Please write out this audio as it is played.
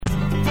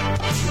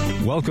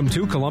Welcome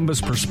to Columbus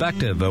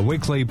Perspective, a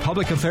weekly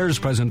public affairs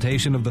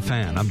presentation of The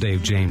Fan. I'm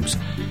Dave James.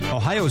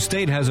 Ohio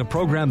State has a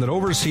program that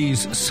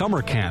oversees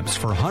summer camps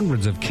for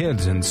hundreds of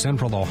kids in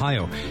central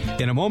Ohio.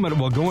 In a moment,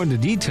 we'll go into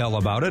detail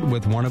about it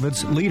with one of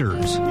its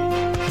leaders.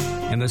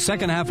 In the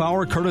second half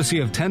hour,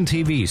 courtesy of 10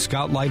 TV,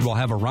 Scott Light will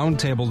have a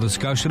roundtable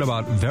discussion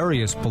about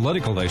various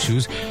political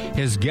issues.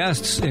 His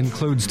guests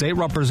include State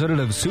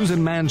Representative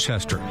Susan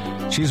Manchester.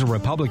 She's a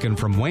Republican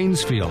from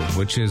Waynesfield,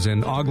 which is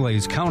in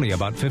Auglaize County,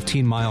 about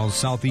 15 miles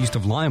southeast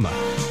of Lima.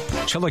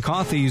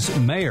 Chillicothe's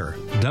Mayor,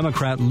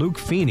 Democrat Luke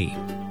Feeney,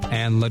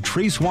 and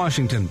Latrice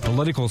Washington,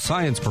 political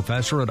science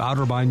professor at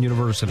Otterbein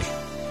University.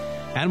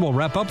 And we'll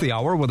wrap up the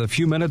hour with a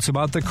few minutes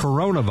about the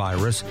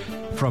coronavirus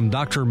from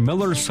Dr.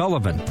 Miller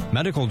Sullivan,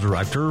 Medical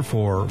Director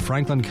for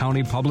Franklin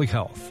County Public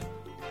Health.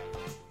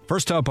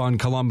 First up on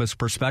Columbus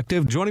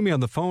Perspective, joining me on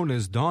the phone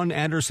is Dawn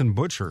Anderson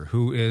Butcher,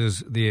 who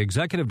is the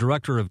Executive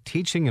Director of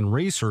Teaching and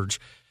Research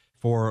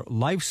for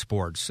Life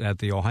Sports at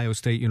The Ohio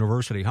State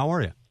University. How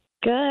are you?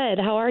 Good.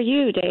 How are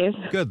you, Dave?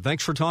 Good.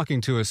 Thanks for talking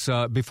to us.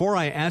 Before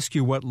I ask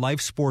you what Life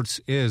Sports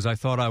is, I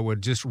thought I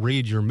would just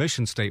read your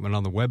mission statement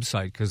on the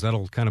website because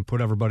that'll kind of put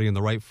everybody in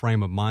the right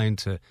frame of mind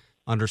to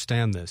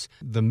understand this.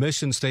 The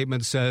mission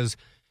statement says,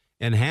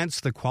 enhance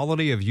the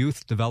quality of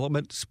youth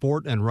development,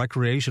 sport, and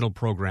recreational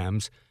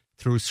programs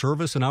through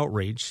service and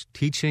outreach,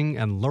 teaching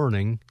and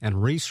learning,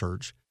 and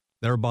research,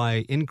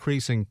 thereby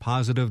increasing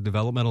positive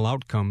developmental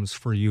outcomes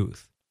for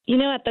youth. You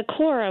know, at the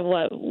core of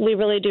what we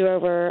really do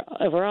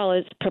overall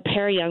is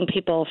prepare young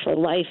people for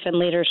life and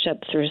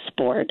leadership through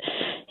sport.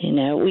 You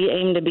know, we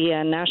aim to be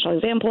a national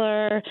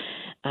exemplar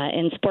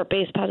in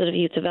sport-based positive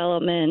youth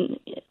development.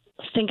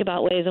 Think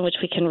about ways in which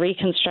we can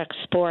reconstruct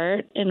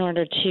sport in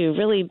order to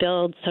really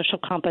build social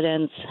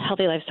competence,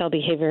 healthy lifestyle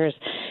behaviors,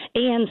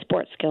 and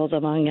sport skills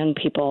among young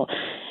people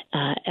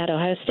at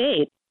Ohio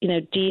State. You know,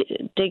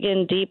 dig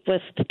in deep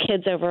with the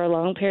kids over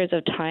long periods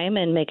of time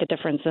and make a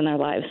difference in their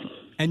lives.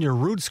 And your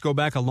roots go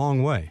back a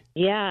long way.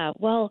 Yeah,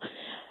 well,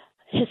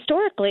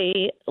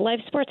 historically, Life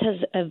Sports has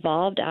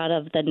evolved out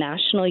of the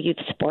National Youth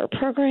Sport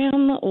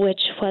Program,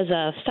 which was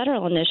a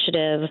federal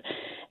initiative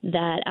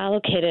that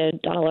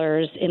allocated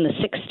dollars in the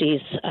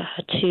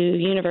 60s to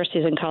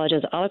universities and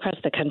colleges all across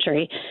the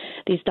country.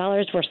 These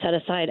dollars were set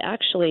aside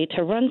actually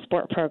to run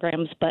sport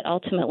programs, but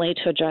ultimately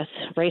to address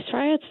race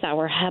riots that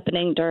were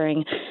happening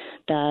during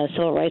the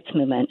civil rights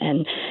movement.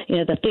 And, you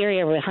know, the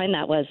theory behind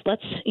that was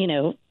let's, you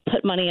know,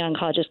 put money on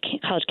college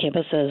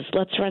campuses.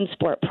 Let's run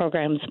sport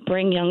programs,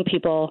 bring young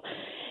people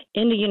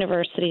into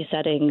university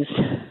settings,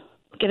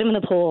 get them in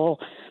the pool,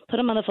 put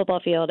them on the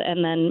football field,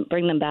 and then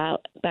bring them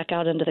back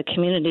out into the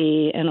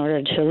community in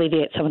order to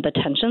alleviate some of the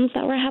tensions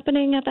that were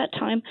happening at that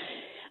time.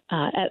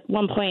 At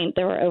one point,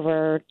 there were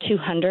over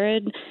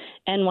 200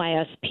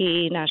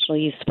 NYSP, National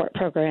Youth Sport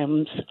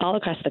Programs, all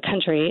across the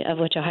country, of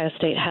which Ohio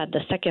State had the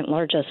second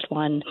largest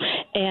one.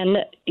 And,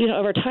 you know,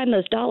 over time,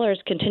 those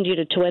dollars continued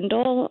to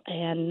dwindle,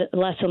 and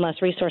less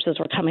resources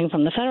were coming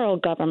from the federal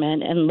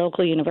government, and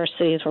local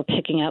universities were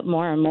picking up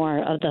more and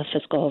more of the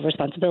fiscal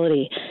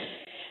responsibility.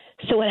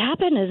 So what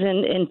happened is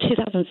in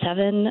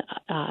 2007,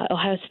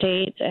 Ohio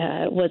State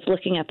was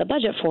looking at the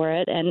budget for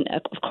it, and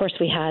of course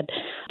we had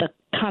the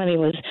economy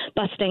was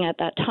busting at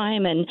that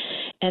time, and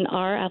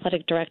our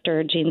athletic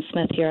director, Gene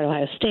Smith here at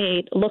Ohio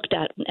State, looked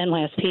at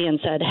NYSP and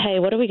said, hey,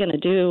 what are we going to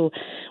do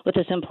with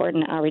this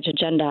important outreach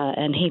agenda?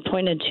 And he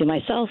pointed to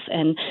myself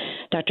and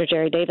Dr.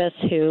 Jerry Davis,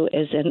 who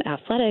is in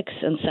athletics,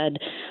 and said,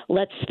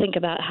 let's think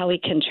about how we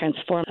can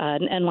transform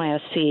an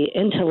NYSC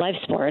into life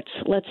sports.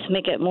 Let's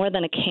make it more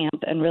than a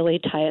camp and really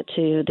tie it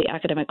to the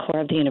academic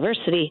core of the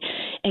university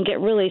and get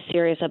really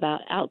serious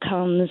about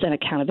outcomes and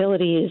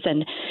accountabilities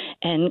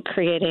and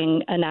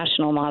creating a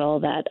national model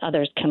that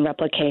others can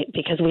replicate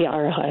because we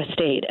are Ohio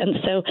State. And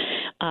so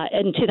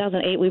in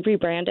 2008, we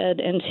rebranded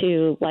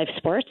into Life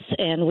Sports,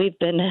 and we've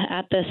been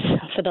at this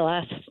for the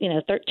last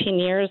 13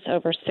 years.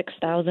 Over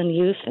 6,000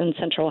 youth in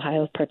Central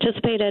Ohio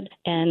participated,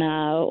 and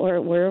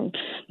we're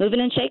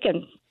moving and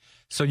shaking.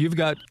 So you've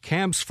got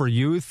camps for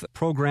youth,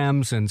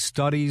 programs and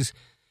studies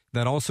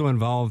that also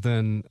involve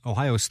then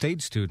Ohio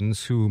State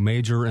students who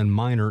major and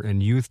minor in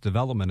youth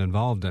development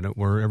involved in it,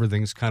 where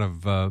everything's kind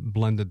of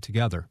blended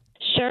together.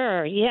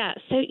 Sure, yeah.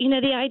 So,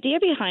 the idea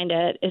behind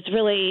it is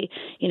really,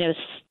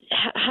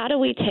 how do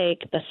we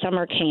take the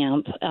summer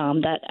camp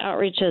that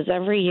outreaches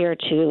every year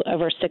to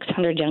over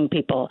 600 young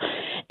people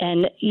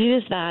and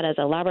use that as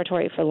a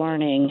laboratory for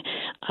learning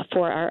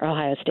for our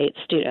Ohio State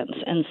students?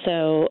 And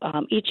so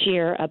each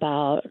year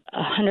about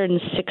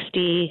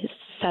 160,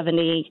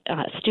 70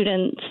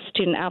 student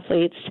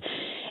athletes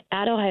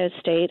at Ohio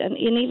State and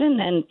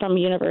even from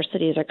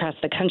universities across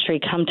the country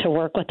come to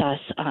work with us.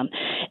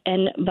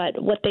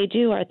 But what they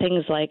do are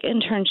things like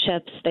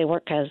internships. They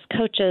work as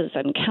coaches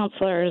and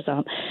counselors.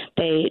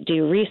 They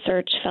do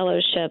research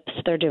fellowships.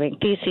 They're doing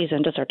theses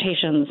and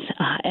dissertations.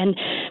 And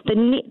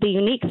the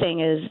unique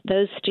thing is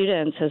those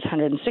students, those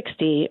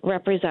 160,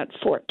 represent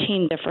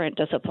 14 different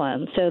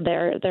disciplines. So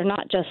they're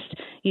not just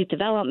youth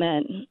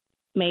development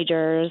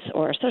majors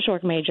or social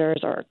work majors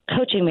or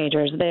coaching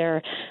majors.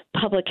 They're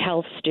public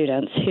health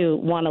students who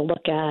want to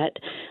look at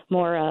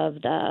more of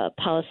the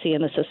policy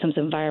and the systems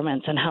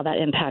environments and how that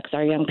impacts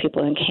our young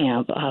people in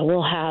camp.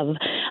 We'll have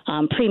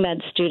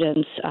pre-med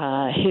students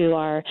who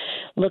are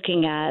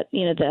looking at,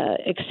 the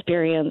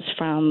experience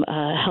from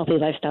a healthy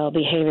lifestyle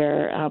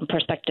behavior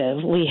perspective.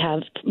 We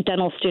have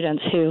dental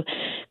students who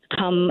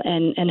come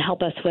and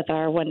help us with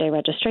our one-day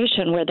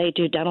registration where they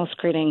do dental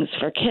screenings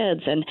for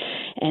kids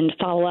and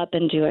follow up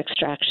and do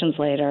extractions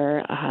later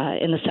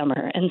in the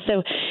summer. And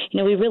so,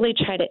 we really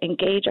try to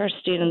engage our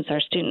students,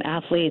 our student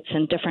athletes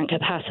in different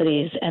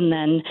capacities, and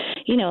then,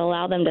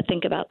 allow them to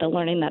think about the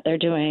learning that they're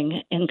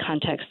doing in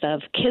context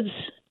of kids'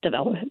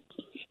 development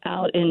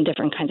out in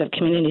different kinds of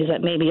communities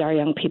that maybe our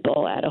young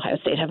people at Ohio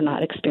State have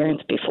not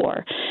experienced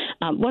before.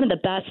 One of the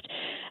best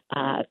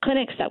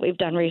clinics that we've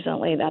done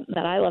recently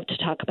that I love to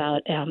talk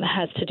about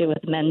has to do with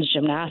men's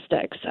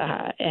gymnastics.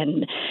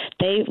 And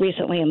they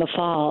recently in the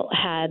fall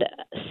had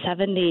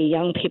 70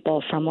 young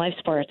people from Life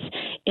Sports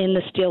in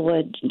the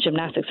Steelwood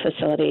Gymnastics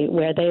facility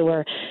where they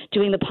were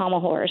doing the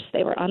pommel horse,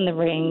 they were on the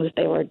rings,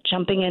 they were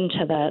jumping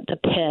into the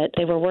pit,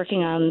 they were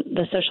working on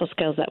the social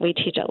skills that we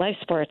teach at Life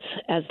Sports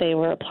as they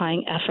were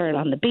applying effort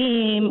on the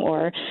beam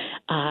or,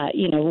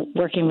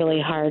 working really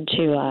hard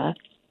to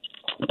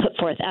put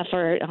forth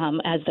effort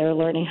as they're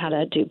learning how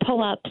to do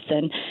pull-ups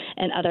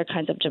and other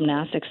kinds of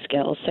gymnastic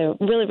skills. So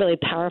really, really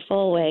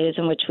powerful ways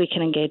in which we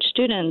can engage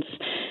students,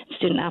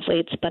 student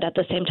athletes, but at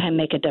the same time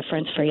make a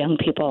difference for young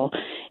people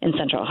in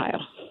Central Ohio.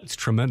 It's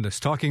tremendous.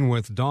 Talking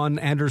with Dawn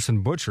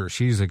Anderson Butcher.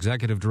 She's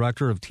Executive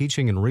Director of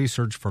Teaching and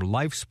Research for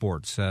Life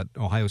Sports at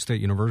Ohio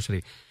State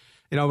University.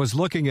 I was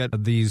looking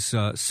at these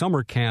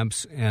summer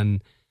camps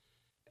and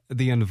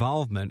the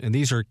involvement, and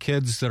these are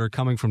kids that are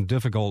coming from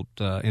difficult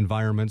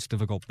environments,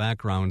 difficult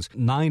backgrounds,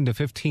 9 to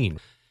 15.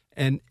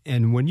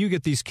 And when you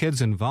get these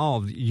kids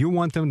involved, you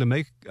want them to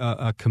make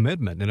a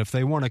commitment. And if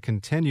they want to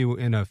continue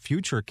in a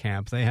future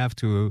camp, they have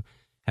to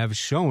have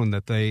shown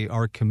that they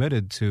are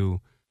committed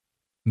to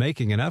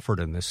making an effort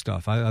in this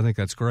stuff. I think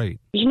that's great.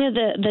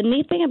 The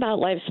neat thing about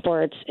Life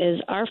Sports is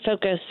our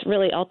focus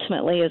really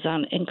ultimately is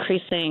on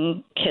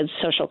increasing kids'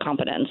 social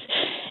competence.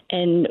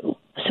 And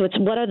so it's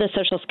what are the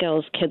social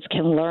skills kids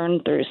can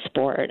learn through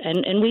sport.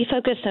 And we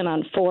focus in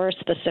on 4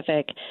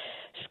 specific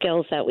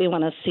skills that we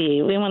want to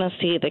see. We want to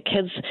see the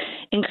kids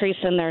increase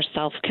in their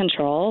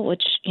self-control,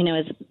 which,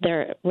 is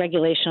their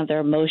regulation of their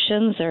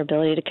emotions, their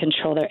ability to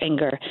control their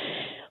anger.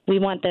 We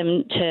want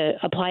them to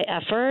apply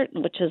effort,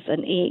 which is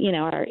an E,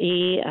 our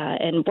E,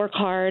 and work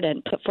hard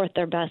and put forth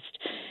their best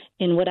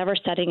in whatever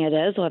setting it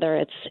is, whether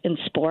it's in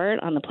sport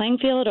on the playing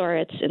field or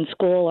it's in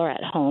school or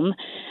at home.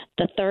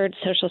 The third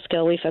social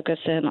skill we focus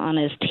in on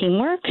is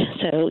teamwork.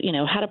 So,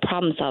 how to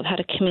problem solve, how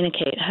to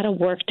communicate, how to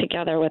work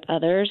together with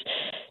others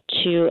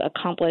to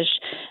accomplish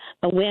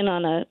a win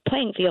on a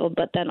playing field,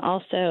 but then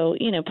also,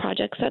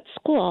 projects at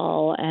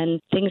school and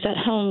things at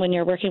home when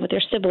you're working with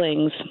your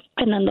siblings.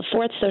 And then the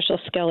fourth social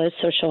skill is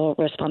social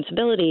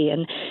responsibility.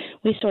 And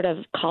we sort of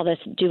call this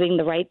doing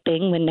the right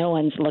thing when no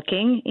one's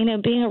looking,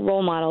 being a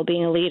role model,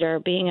 being a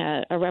leader, being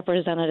a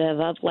representative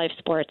of Life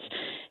Sports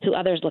who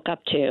others look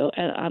up to.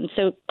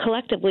 So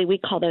collectively, we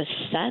call those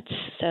SETs,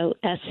 so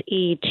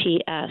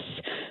SETS,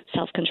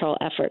 self-control,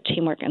 effort,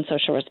 teamwork, and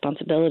social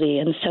responsibility.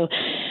 And so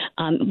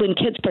when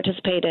kids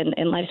participate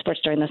in Life Sports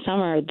during the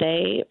summer,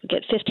 they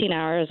get 15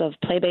 hours of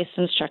play-based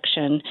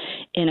instruction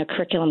in a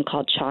curriculum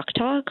called Chalk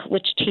Talk,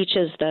 which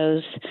teaches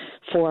those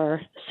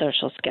 4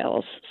 social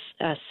skills,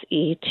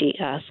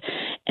 SETS.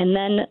 And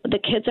then the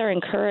kids are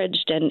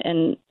encouraged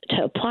and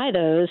to apply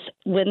those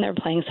when they're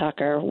playing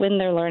soccer, when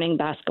they're learning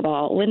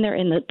basketball, when they're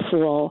in the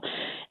pool.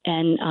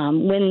 And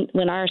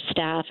when our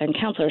staff and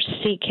counselors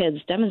see kids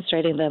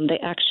demonstrating them, they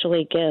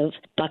actually give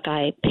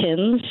Buckeye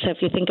pins. So if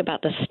you think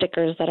about the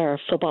stickers that our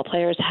football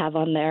players have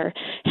on their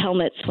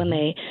helmets when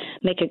they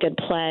make a good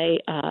play,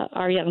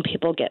 our young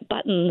people get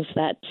buttons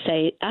that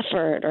say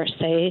effort or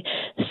say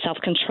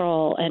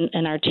self-control,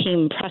 and our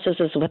team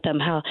processes with them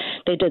how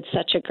they did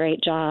such a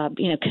great job,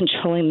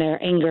 controlling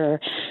their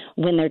anger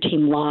when their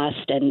team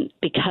lost. And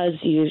because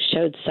you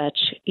showed such,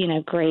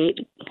 great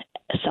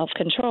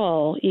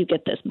self-control, you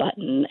get this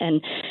button.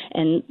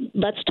 And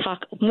let's talk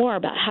more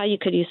about how you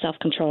could use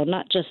self-control,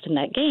 not just in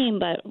that game,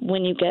 but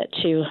when you get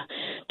to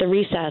the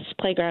recess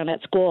playground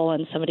at school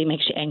and somebody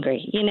makes you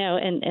angry,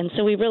 and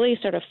so we really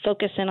sort of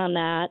focus in on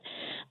that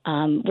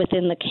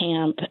within the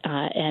camp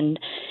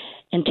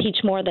and teach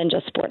more than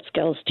just sports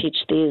skills, teach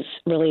these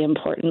really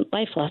important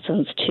life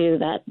lessons too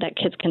that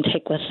kids can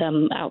take with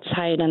them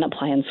outside and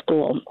apply in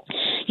school.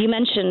 You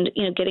mentioned,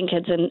 getting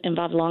kids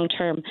involved long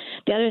term.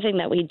 The other thing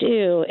that we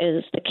do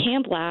is the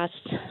camp lasts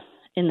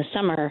in the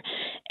summer,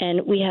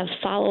 and we have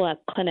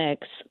follow-up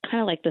clinics, kind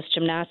of like this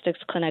gymnastics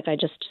clinic I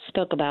just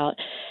spoke about,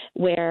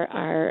 where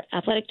our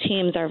athletic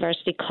teams, our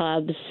varsity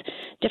clubs,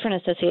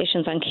 different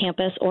associations on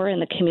campus or in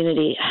the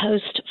community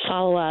host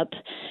follow-up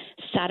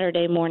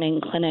Saturday morning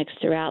clinics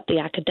throughout the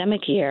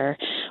academic year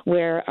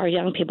where our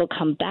young people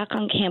come back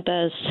on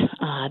campus.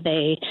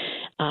 They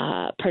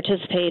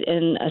participate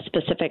in a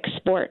specific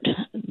sport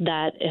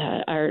that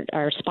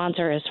our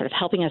sponsor is sort of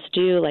helping us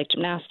do, like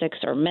gymnastics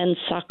or men's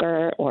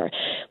soccer, or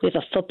we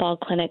have a football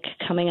clinic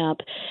coming up.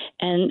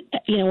 And,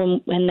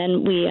 and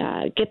then we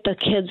get the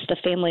kids, the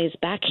families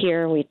back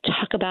here. We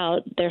talk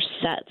about their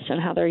sets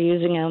and how they're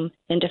using them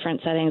in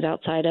different settings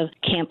outside of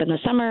camp in the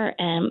summer.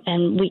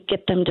 And we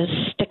get them to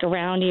stick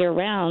around year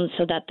round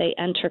so that they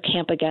enter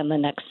camp again the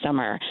next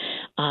summer.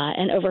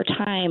 And over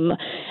time,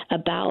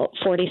 about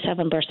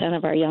 47%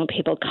 of our young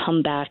people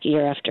come back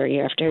year after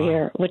year after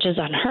year, which is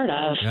unheard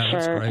of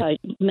for a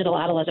middle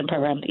adolescent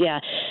program. Yeah.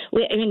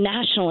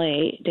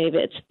 Nationally,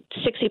 David,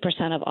 it's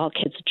 60% of all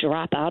kids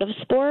drop out of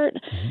sport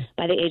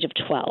by the age of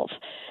 12.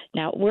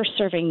 Now, we're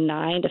serving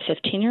 9 to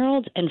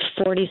 15-year-olds, and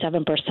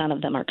 47%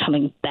 of them are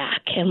coming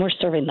back, and we're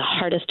serving the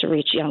hardest to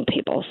reach young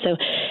people. So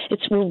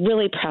we're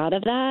really proud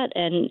of that,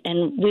 and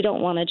we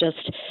don't want to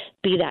just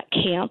be that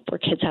camp where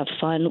kids have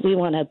fun. We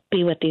want to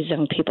be with these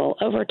young people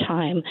over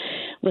time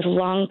with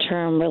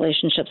long-term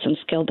relationships and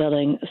skill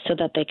building so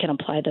that they can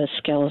apply those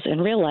skills in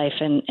real life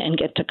and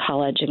get to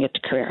college and get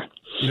to career.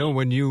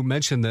 When you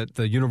mentioned that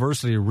the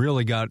university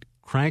really got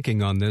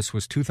cranking on this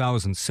was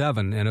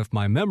 2007, and if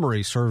my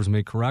memory serves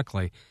me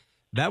correctly,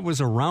 that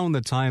was around the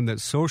time that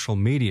social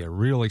media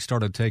really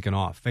started taking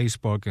off.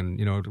 Facebook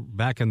and,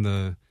 back in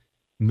the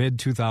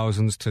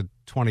mid-2000s to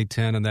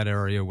 2010 in that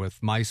area with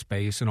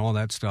MySpace and all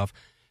that stuff.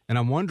 And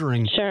I'm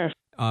wondering,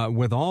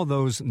 with all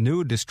those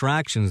new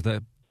distractions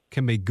that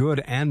can be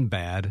good and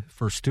bad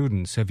for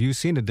students, have you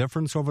seen a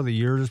difference over the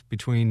years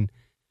between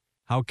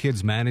how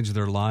kids manage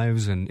their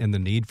lives and the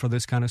need for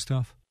this kind of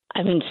stuff?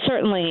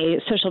 Certainly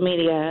social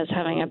media is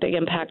having a big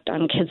impact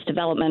on kids'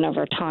 development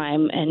over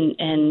time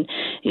and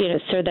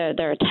so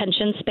their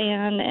attention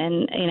span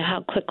and,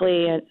 how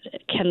quickly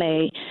can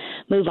they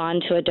move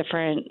on to a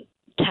different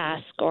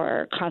task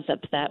or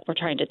concept that we're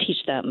trying to teach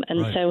them.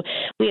 And so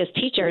we as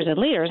teachers and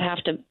leaders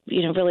have to,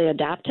 really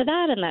adapt to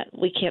that, and that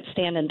we can't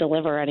stand and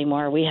deliver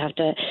anymore. We have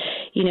to,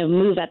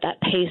 move at that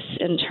pace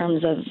in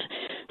terms of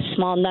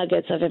small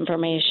nuggets of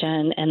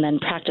information and then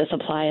practice,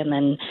 apply, and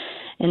then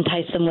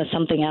entice them with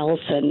something else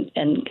and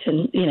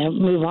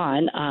move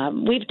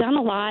on. We've done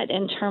a lot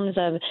in terms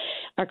of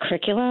our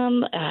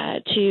curriculum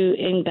to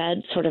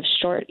embed sort of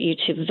short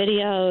YouTube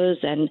videos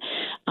and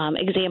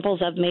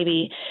examples of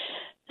maybe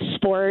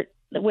sport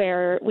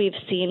where we've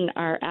seen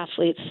our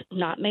athletes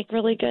not make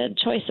really good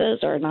choices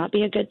or not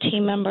be a good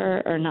team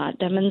member or not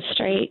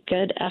demonstrate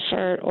good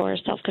effort or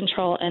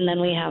self-control, and then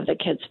we have the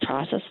kids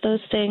process those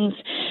things.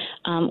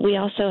 We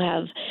also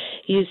have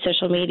used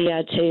social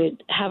media to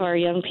have our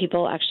young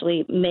people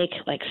actually make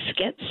like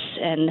skits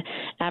and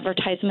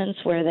advertisements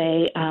where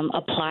they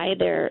apply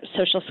their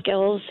social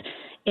skills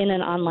in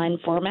an online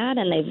format,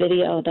 and they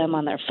video them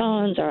on their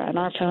phones or on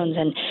our phones,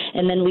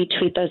 and then we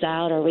tweet those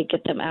out or we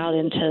get them out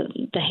into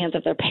the hands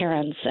of their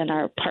parents and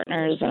our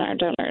partners and our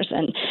donors.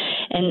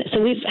 And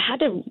so we've had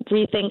to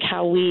rethink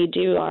how we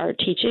do our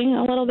teaching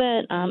a little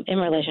bit in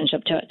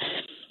relationship to it.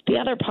 The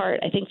other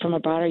part, I think, from a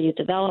broader youth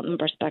development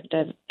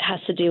perspective, has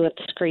to do with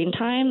screen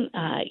time.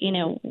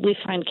 We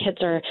find kids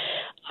are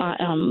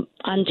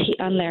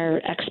on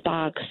their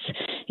Xbox,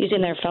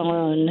 using their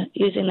phone,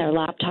 using their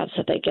laptops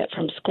that they get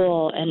from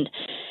school, and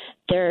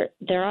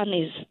they're on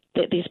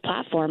these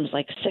platforms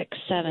like 6,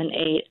 7,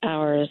 8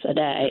 hours a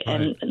day,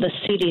 and the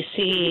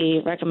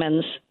CDC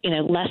recommends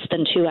less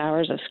than 2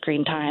 hours of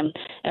screen time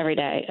every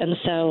day. And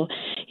so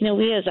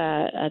we as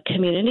a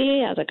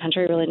community, as a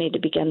country, really need to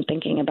begin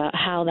thinking about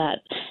how that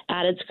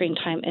added screen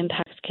time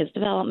impacts kids'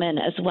 development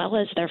as well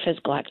as their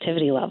physical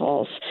activity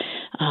levels,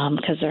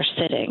 because they're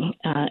sitting,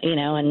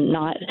 and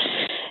not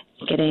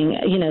getting,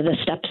 the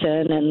steps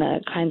in and the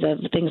kinds of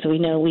things that we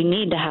know we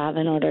need to have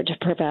in order to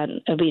prevent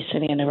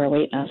obesity and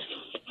overweightness.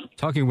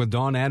 Talking with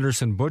Dawn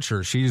Anderson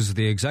Butcher. She's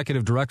the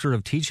Executive Director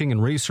of Teaching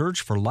and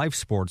Research for Life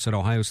Sports at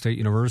Ohio State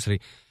University.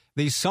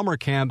 These summer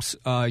camps,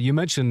 you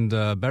mentioned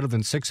better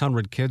than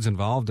 600 kids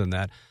involved in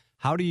that.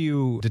 How do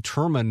you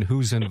determine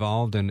who's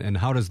involved and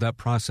how does that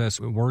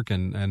process work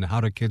and how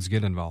do kids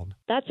get involved?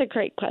 That's a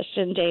great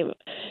question, Dave.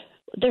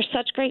 There's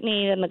such great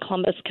need in the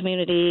Columbus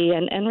community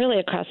and really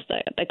across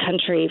the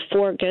country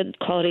for good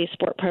quality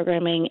sport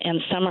programming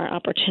and summer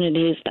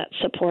opportunities that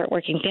support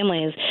working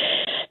families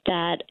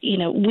that,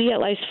 we at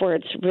Life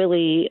Sports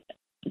really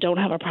don't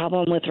have a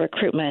problem with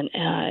recruitment.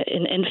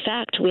 In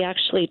fact, we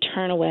actually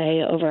turn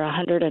away over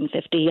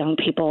 150 young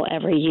people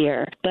every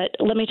year. But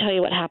let me tell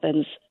you what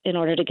happens in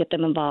order to get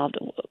them involved.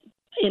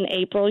 In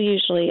April,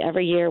 usually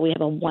every year, we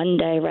have a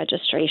one-day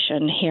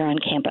registration here on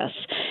campus.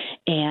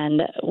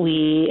 And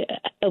we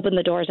open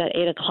the doors at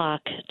 8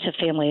 o'clock to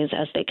families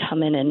as they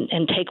come in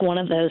and take one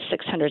of those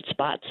 600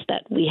 spots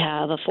that we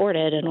have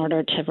afforded in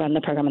order to run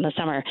the program in the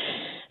summer.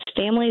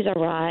 Families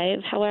arrive,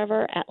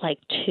 however, at like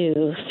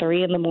 2,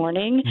 3 in the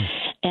morning,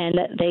 and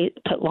they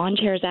put lawn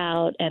chairs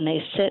out and they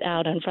sit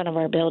out in front of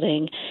our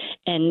building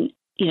and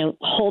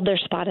hold their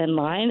spot in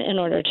line in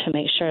order to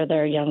make sure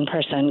their young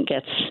person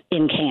gets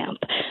in camp.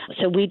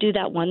 so we do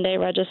that one-day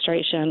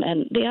registration.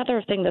 And the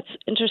other thing that's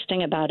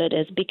interesting about it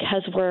is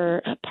because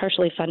we're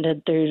partially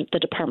funded through the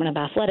Department of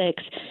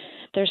Athletics,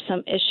 there's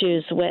some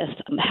issues with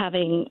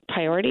having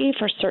priority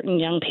for certain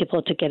young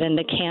people to get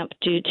into camp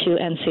due to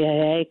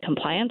NCAA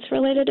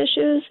compliance-related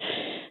issues.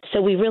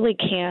 So we really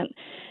can't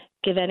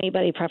give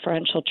anybody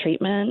preferential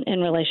treatment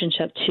in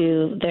relationship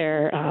to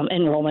their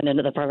enrollment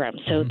into the program.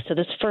 So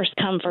this first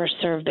come, first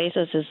serve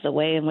basis is the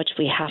way in which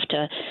we have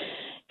to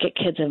get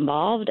kids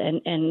involved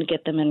and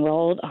get them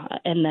enrolled.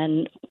 And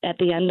then at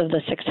the end of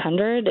the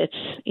 600, it's,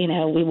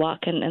 we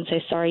walk in and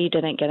say, sorry, you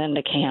didn't get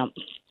into camp.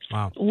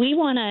 Wow. We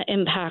want to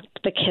impact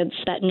the kids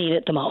that need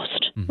it the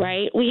most,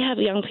 right? We have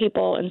young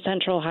people in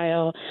Central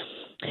Ohio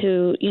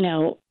who,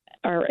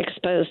 are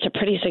exposed to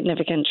pretty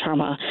significant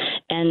trauma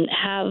and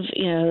have,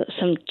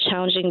 some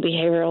challenging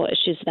behavioral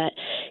issues that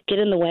get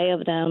in the way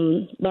of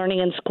them learning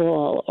in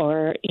school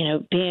or,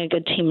 being a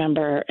good team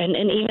member and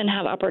even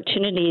have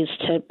opportunities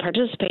to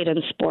participate in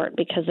sport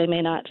because they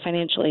may not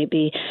financially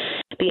be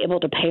able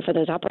to pay for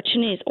those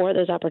opportunities, or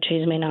those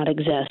opportunities may not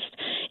exist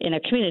in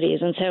our communities.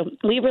 And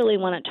so we really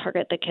want to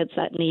target the kids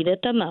that need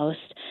it the most.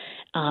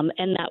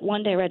 And that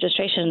one-day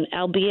registration,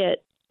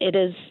 albeit it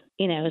is,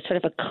 sort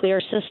of a clear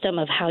system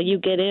of how you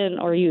get in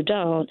or you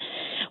don't,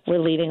 we're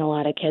leaving a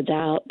lot of kids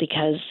out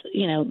because,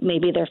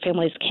 maybe their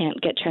families can't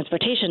get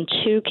transportation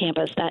to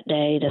campus that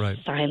day to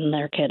sign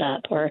their kid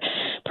up. Or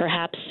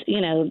perhaps,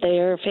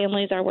 their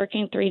families are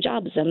working 3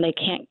 jobs and they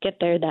can't get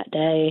there that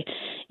day,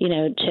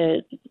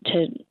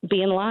 to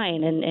be in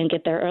line and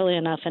get there early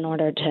enough in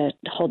order to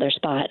hold their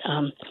spot.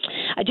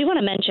 I do want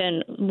to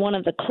mention one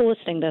of the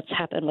coolest things that's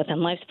happened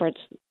within Life Sports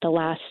the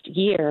last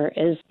year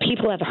is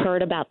people have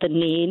heard about the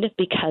need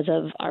because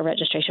of our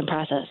registration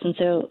process. And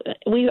so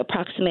we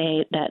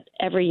approximate that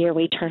every year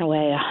we turn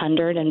away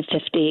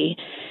 150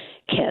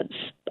 kids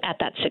at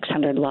that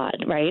 600 lot,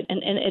 right?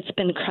 And it's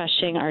been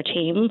crushing our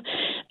team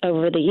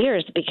over the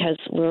years because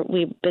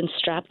we've been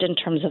strapped in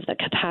terms of the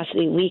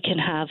capacity we can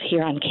have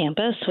here on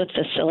campus with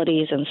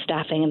facilities and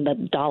staffing and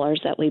the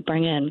dollars that we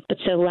bring in. But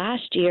so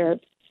last year,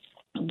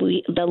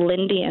 the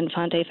Lindy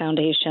Infante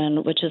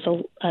Foundation, which is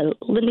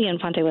Lindy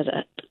Infante was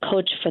a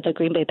coach for the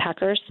Green Bay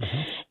Packers,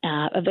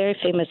 a very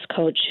famous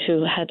coach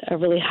who had a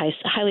really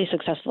highly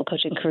successful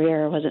coaching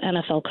career, was an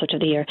NFL Coach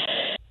of the Year.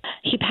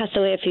 He passed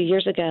away a few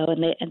years ago,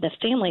 and the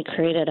family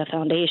created a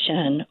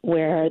foundation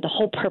where the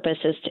whole purpose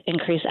is to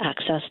increase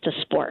access to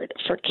sport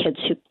for kids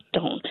who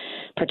don't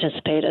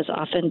participate as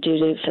often due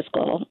to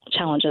fiscal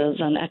challenges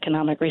and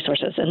economic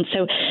resources. And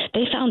so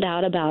they found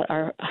out about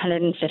our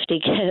 150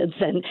 kids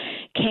and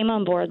came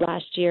on board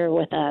last year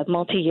with a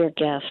multi-year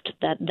gift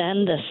that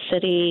then the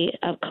City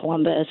of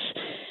Columbus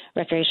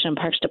Recreation and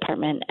Parks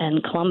Department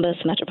and Columbus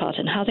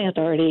Metropolitan Housing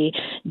Authority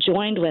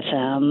joined with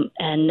them,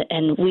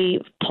 and we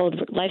pulled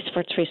Life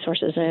Sports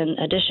Resources in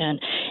addition,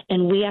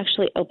 and we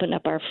actually opened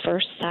up our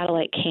first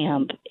satellite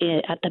camp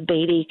at the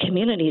Beatty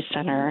Community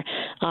Center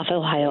off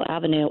Ohio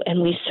Avenue,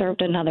 and we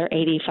served another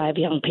 85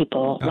 young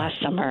people last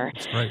summer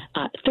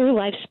through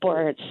Life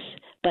Sports,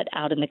 but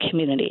out in the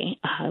community,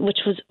 which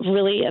was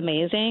really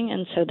amazing.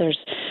 And so there's,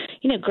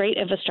 great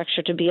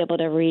infrastructure to be able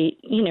to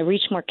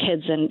reach more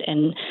kids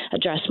and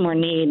address more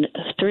need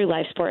through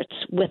Life Sports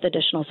with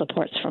additional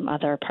supports from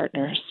other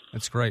partners.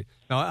 That's great.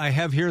 Now, I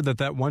have here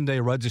that one-day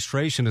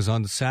registration is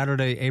on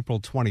Saturday, April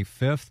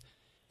 25th.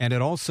 And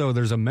it also,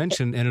 there's a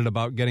mention in it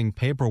about getting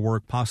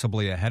paperwork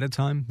possibly ahead of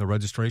time, the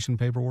registration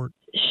paperwork.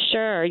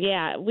 Sure,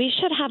 yeah. We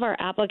should have our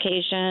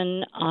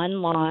application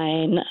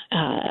online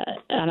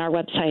on our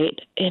website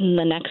in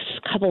the next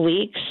couple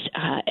weeks.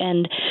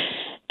 And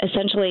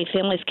essentially,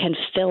 families can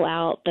fill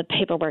out the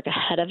paperwork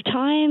ahead of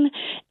time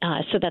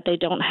so that they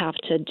don't have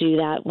to do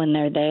that when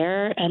they're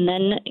there. And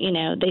then,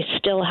 they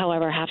still,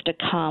 however, have to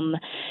come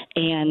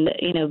and,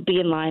 be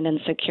in line and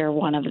secure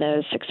one of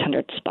those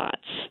 600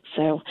 spots.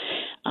 So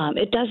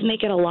it does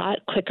make it a lot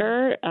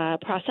quicker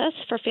process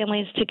for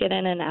families to get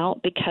in and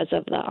out because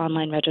of the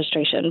online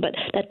registration. But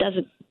that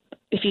doesn't,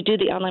 if you do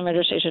the online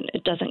registration,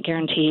 it doesn't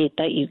guarantee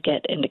that you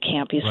get into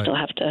camp. You still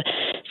have to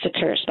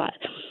secure a spot.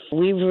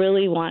 We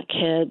really want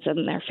kids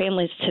and their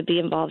families to be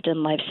involved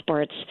in Life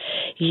Sports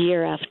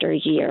year after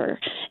year.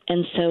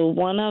 And so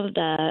one of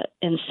the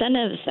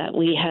incentives that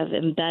we have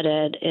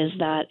embedded is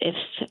that if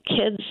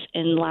kids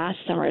in last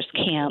summer's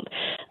camp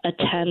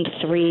attend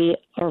 3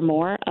 or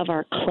more of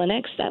our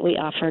clinics that we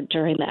offered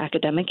during the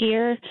academic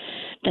year,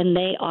 then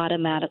they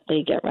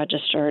automatically get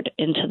registered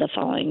into the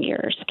following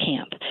year's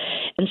camp.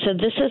 And so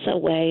this is a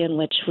way in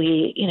which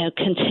we,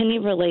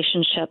 continue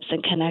relationships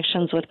and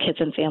connections with kids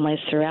and families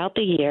throughout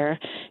the year,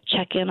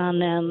 check in on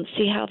them,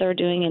 see how they're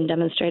doing in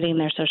demonstrating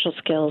their social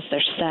skills,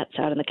 their sets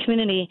out in the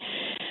community,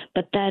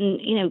 but then,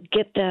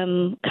 get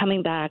them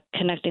coming back,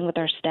 connecting with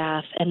our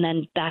staff, and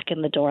then back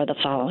in the door the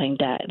following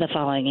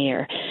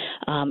year.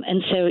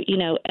 And so,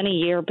 in a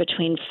year,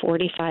 between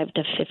 45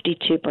 to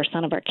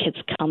 52% of our kids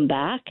come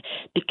back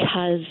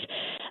because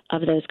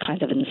of those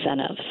kinds of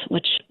incentives,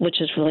 which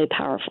is really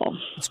powerful.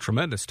 It's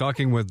tremendous.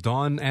 Talking with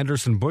Dawn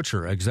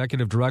Anderson-Butcher,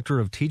 Executive Director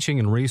of Teaching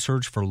and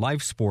Research for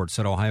Life Sports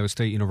at Ohio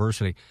State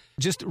University.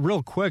 Just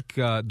real quick,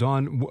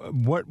 Dawn,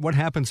 what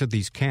happens at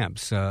these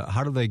camps?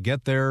 How do they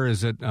get there?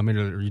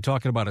 Are you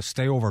talking about a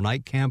stay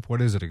overnight camp?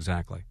 What is it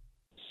exactly?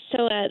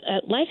 So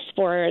at Life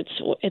Sports,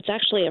 it's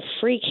actually a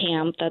free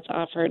camp that's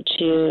offered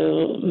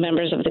to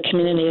members of the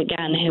community,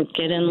 again, who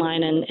get in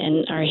line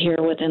and are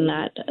here within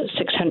that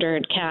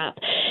 600 cap.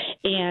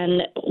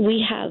 And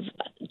we have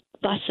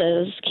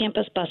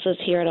campus buses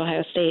here at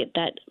Ohio State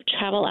that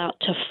travel out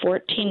to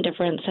 14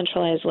 different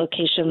centralized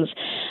locations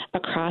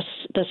across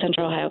the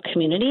Central Ohio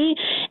community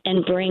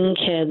and bring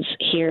kids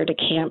here to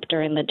camp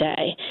during the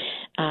day.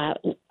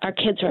 Our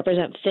kids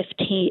represent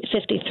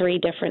 53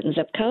 different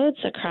zip codes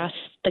across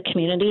the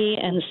community,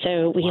 and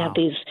so we have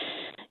these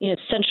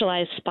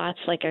centralized spots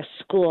like a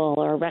school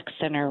or a rec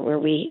center where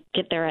we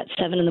get there at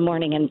 7 in the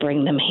morning and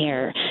bring them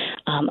here.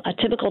 A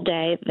typical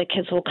day, the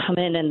kids will come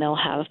in and they'll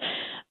have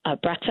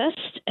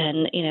breakfast,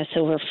 and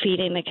so we're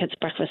feeding the kids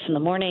breakfast in the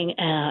morning,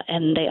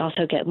 and they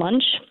also get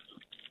lunch.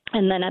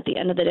 And then at the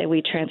end of the day,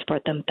 we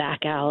transport them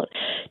back out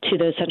to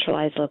those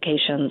centralized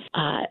locations.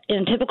 In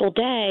a typical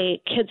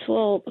day, kids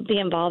will be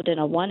involved in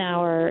a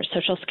 1-hour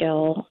social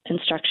skill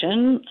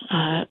instruction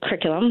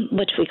curriculum,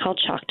 which we call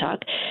Chalk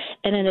Talk.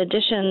 And in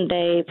addition,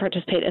 they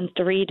participate in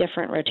 3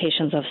 different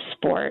rotations of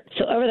sport.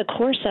 So over the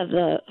course of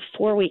the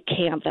 4-week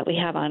camp that we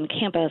have on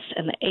campus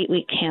and the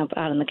 8-week camp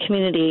out in the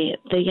community,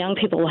 the young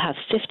people will have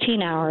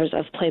 15 hours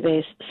of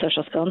play-based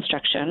social skill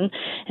instruction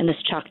in this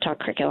Chalk Talk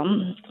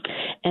curriculum.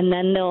 And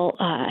then they'll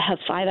have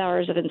 5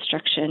 hours of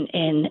instruction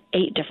in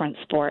 8 different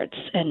sports.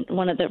 And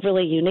one of the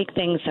really unique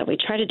things that we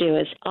try to do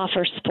is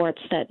offer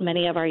sports that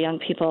many of our young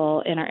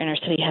people in our inner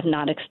city have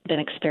not been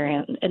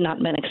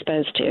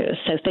exposed to.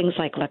 So things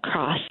like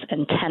lacrosse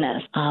and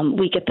tennis.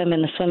 We get them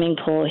in the swimming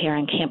pool here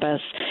on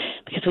campus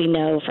because we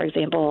know, for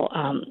example,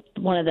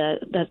 one of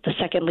the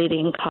second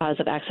leading cause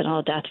of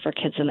accidental death for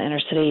kids in the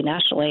inner city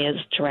nationally is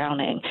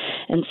drowning.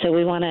 And so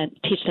we want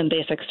to teach them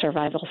basic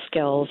survival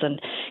skills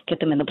and get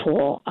them in the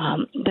pool.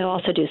 They'll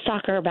also do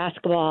soccer,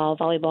 basketball,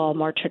 volleyball,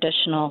 more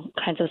traditional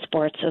kinds of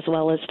sports, as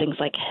well as things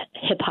like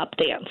hip-hop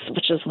dance,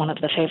 which is one of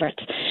the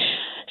favorites.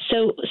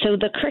 So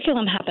the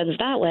curriculum happens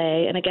that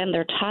way, and again,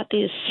 they're taught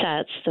these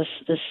sets,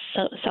 this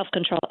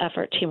self-control,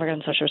 effort, teamwork,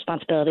 and social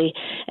responsibility,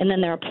 and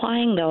then they're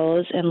applying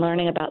those and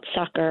learning about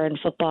soccer and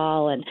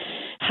football and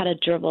how to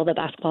dribble the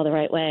basketball the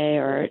right way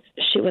or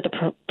shoot with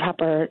the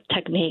proper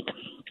technique.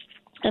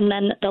 And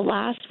then the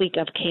last week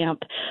of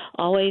camp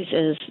always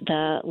is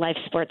the Life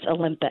Sports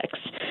Olympics.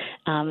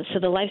 So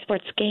the Life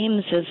Sports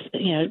Games is,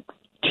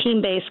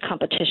 team-based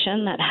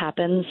competition that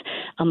happens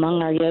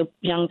among our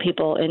young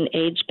people in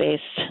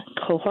age-based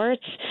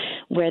cohorts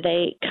where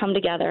they come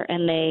together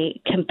and they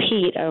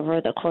compete over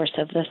the course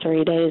of the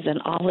 3 days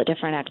and all the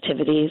different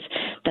activities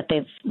that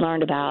they've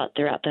learned about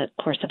throughout the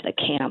course of the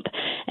camp.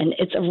 And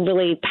it's a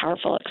really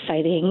powerful,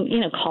 exciting,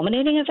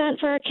 culminating event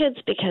for our kids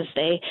because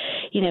they,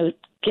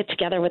 get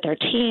together with their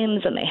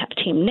teams and they have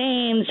team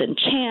names and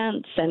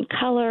chants and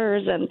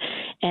colors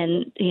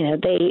and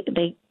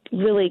they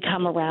really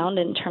come around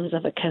in terms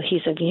of a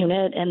cohesive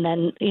unit and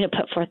then,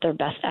 put forth their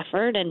best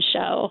effort and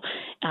show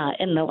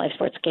in the Life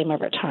Sports game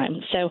over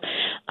time. So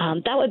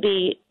that would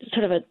be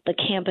sort of the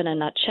camp in a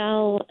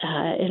nutshell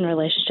in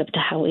relationship to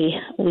how we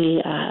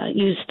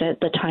use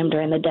the time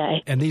during the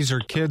day. And these are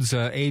kids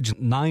age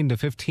 9 to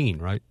 15,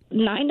 right?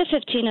 9 to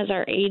 15 is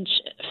our age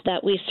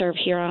that we serve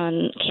here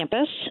on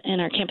campus in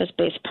our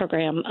campus-based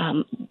program.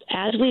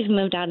 As we've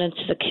moved out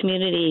into the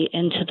community,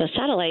 into the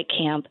satellite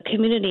camp, the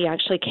community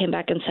actually came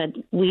back and said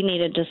we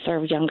needed to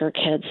serve younger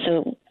kids.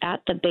 So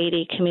at the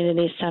Beatty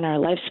Community Center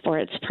Life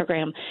Sports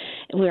program,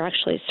 we're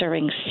actually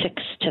serving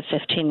 6 to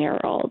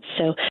 15-year-olds.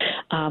 So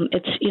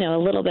it's, a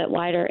little bit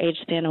wider age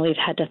span, and we've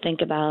had to think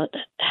about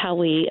how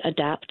we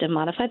adapt and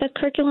modify the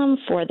curriculum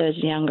for those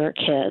younger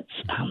kids.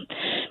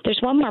 There's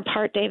one more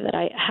part, Dave, that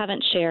I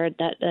haven't shared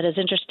that is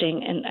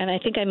interesting, and I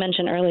think I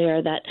mentioned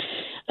earlier that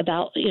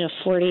about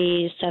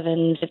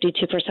 47,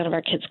 52% of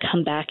our kids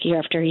come back year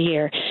after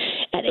year.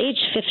 At age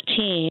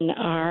 15,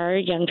 our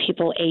young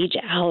people age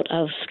out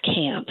of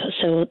camp,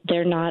 so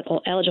they're not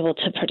eligible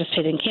to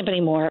participate in camp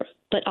anymore.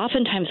 But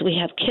oftentimes we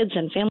have kids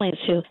and families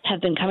who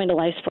have been coming to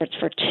Life Sports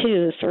for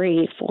 2,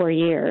 3, 4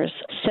 years.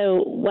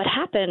 So what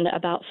happened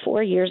about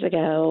 4 years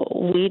ago,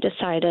 we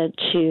decided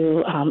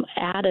to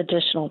add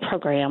additional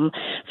program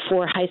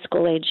for high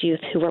school age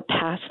youth who were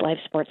past Life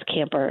Sports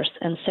campers.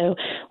 And so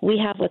we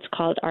have what's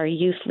called our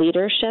Youth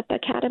Leadership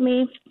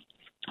Academy,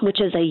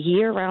 which is a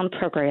year-round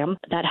program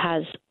that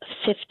has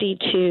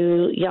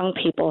 52 young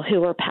people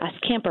who are past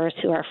campers,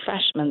 who are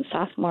freshmen,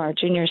 sophomore,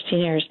 juniors,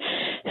 seniors,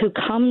 who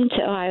come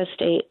to Ohio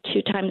State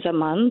 2 times a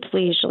month.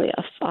 We usually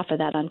offer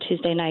that on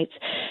Tuesday nights.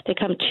 They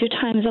come 2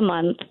 times a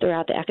month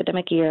throughout the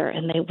academic year,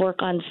 and they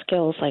work on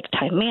skills like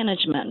time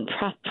management,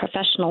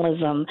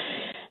 professionalism.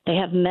 They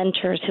have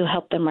mentors who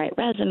help them write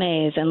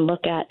resumes and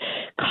look at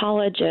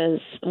colleges'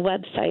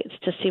 websites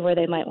to see where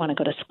they might want to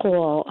go to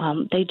school.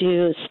 They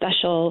do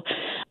special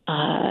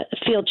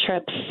field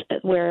trips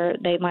where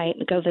they might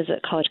go visit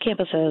college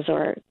campuses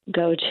or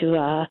go to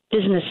a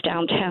business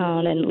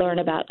downtown and learn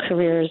about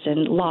careers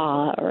in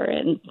law or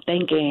in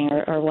banking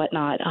or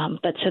whatnot.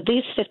 But so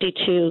these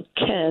 52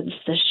 kids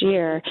this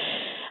year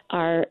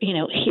are,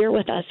 here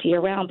with us year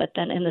round, but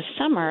then in the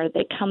summer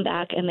they come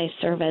back and they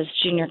serve as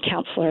junior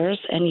counselors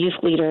and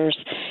youth leaders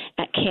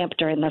at camp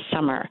during the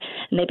summer.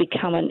 And they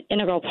become an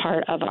integral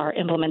part of our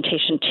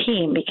implementation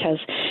team because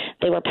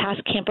they were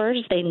past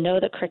campers. They know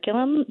the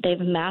curriculum. They've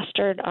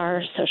mastered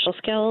our social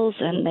skills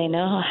and they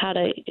know how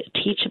to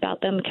teach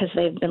about them because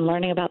they've been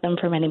learning about them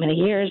for many, many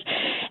years.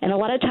 And a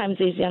lot of times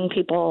these young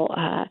people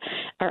are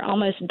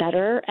almost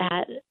better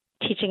at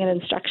teaching and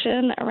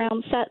instruction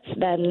around sets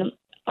than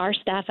our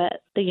staff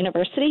at the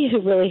university who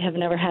really have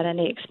never had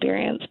any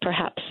experience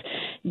perhaps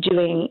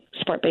doing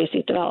sport-based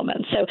youth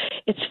development. So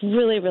it's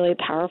really, really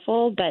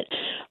powerful. But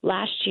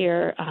last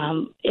year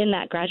in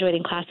that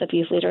graduating class of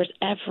youth leaders,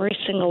 every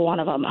single one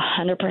of them,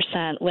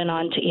 100% went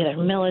on to either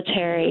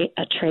military,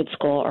 a trade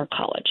school, or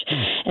college.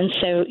 And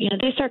so,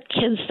 these are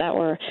kids that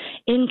were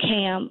in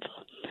camp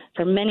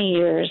for many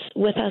years,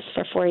 with us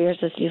for 4 years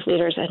as youth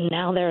leaders, and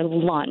now they're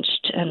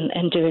launched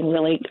and doing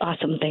really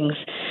awesome things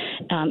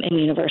in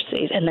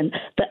universities. And then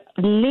the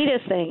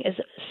neatest thing is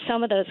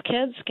some of those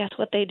kids, guess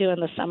what they do in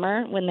the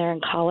summer when they're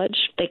in college?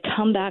 They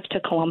come back to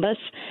Columbus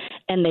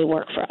and they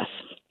work for us.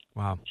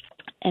 Wow.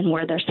 And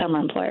we're their summer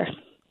employer.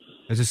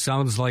 It just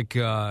sounds like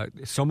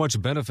so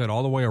much benefit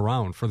all the way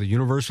around for the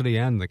university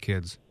and the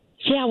kids.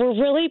 Yeah, we're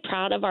really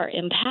proud of our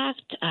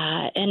impact.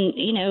 And,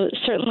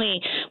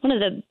 certainly one of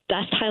the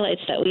best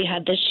highlights that we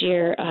had this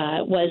year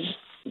was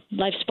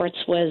Life Sports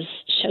was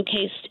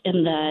showcased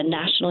in the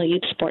National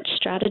Youth Sports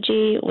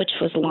Strategy, which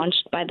was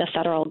launched by the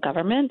federal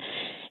government.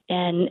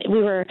 And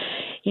we were,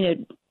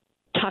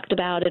 talked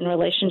about in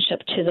relationship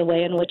to the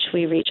way in which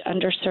we reach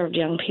underserved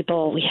young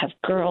people. We have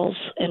girls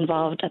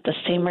involved at the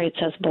same rates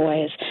as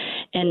boys.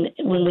 And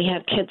when we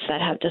have kids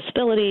that have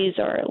disabilities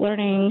or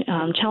learning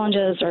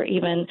challenges or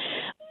even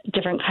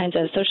different kinds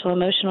of social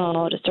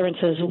emotional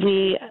disturbances,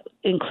 we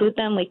include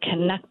them, we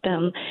connect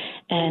them,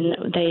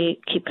 and they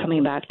keep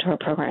coming back to our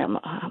program.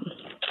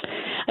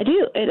 That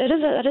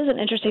is an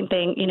interesting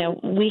thing.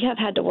 We have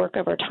had to work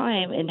over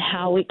time in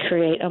how we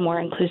create a more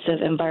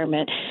inclusive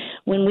environment.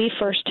 When we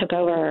first took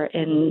over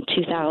in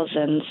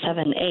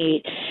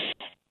 2007-8,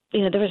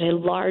 there was a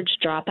large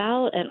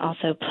dropout and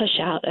also push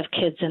out of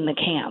kids in the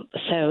camp.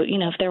 So,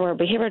 if there were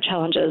behavior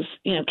challenges,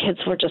 kids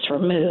were just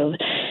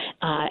removed.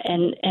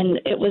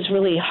 And it was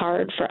really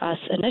hard for us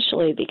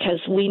initially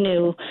because we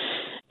knew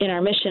in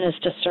our mission is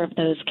to serve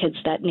those kids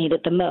that need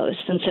it the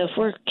most. And so if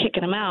we're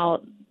kicking them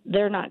out,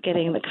 they're not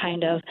getting the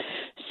kind of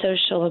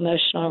social,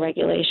 emotional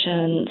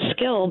regulation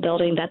skill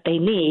building that they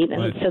need.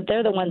 And right. So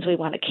they're the ones we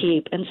want to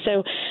keep. And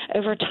so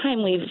over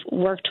time, we've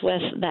worked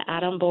with the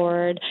Adam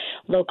Board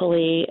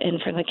locally in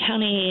Franklin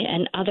County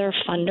and other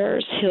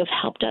funders who have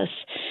helped us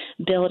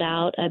build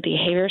out a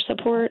behavior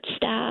support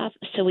staff.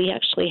 So we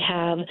actually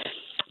have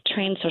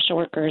trained social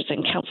workers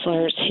and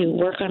counselors who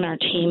work on our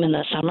team in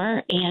the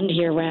summer and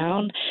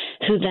year-round,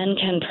 who then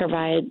can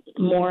provide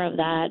more of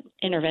that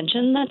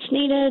intervention that's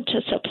needed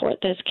to support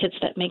those kids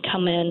that may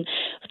come in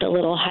with a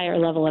little higher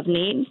level of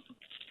need.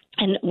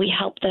 And we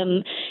help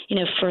them,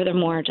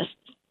 furthermore, just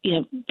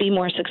be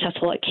more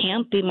successful at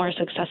camp, be more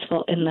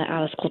successful in the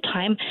out-of-school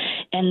time,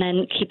 and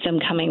then keep them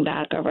coming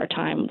back over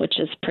time, which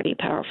is pretty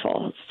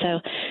powerful. So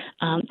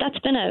that's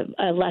been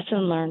a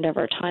lesson learned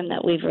over time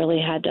that we've really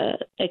had to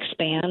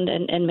expand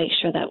and make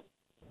sure that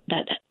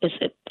is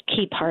a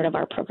key part of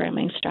our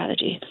programming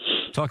strategy.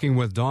 Talking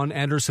with Dawn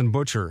Anderson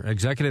Butcher,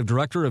 Executive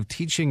Director of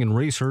Teaching and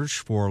Research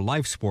for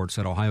Life Sports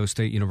at Ohio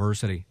State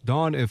University.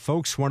 Dawn, if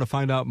folks want to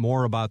find out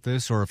more about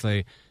this or if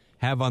they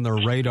have on their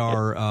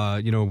radar,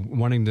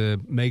 wanting to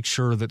make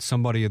sure that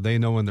somebody they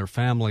know in their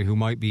family who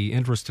might be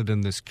interested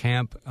in this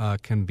camp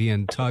can be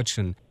in touch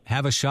and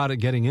have a shot at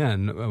getting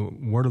in,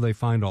 where do they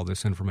find all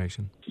this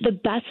information? The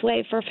best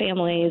way for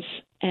families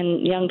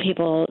and young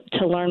people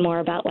to learn more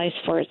about Life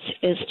Sports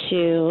is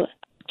to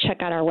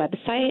check out our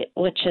website,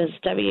 which is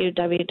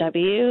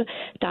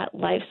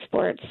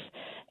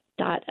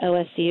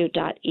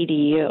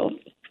www.lifesports.osu.edu.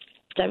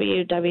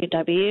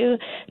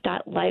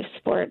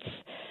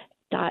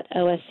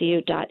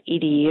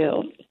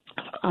 www.lifesports.osu.edu.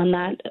 On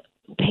that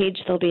page,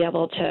 they'll be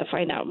able to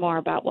find out more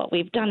about what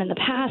we've done in the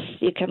past.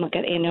 You can look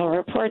at annual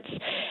reports,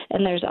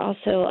 and there's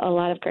also a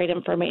lot of great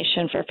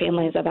information for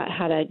families about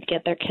how to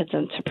get their kids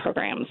into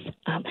programs.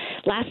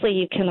 Lastly,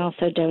 you can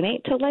also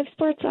donate to Life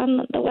Sports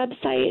on the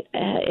website.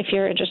 If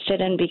you're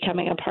interested in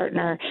becoming a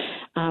partner,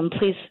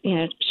 please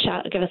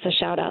give us a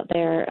shout out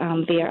there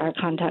via our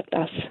Contact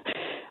Us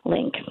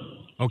link.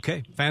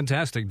 Okay,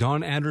 fantastic.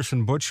 Dawn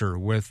Anderson Butcher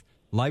with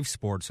Life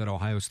Sports at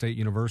Ohio State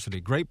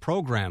University. Great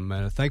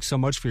program. Thanks so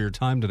much for your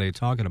time today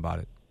talking about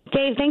it.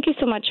 Dave, thank you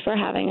so much for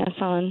having us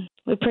on.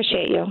 We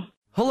appreciate you.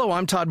 Hello,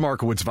 I'm Todd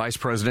Markowitz, Vice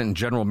President and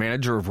General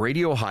Manager of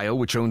Radio Ohio,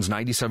 which owns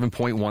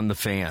 97.1 The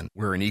Fan.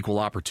 We're an equal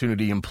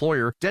opportunity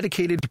employer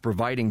dedicated to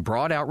providing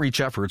broad outreach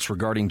efforts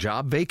regarding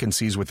job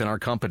vacancies within our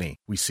company.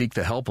 We seek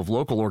the help of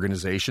local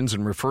organizations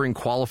in referring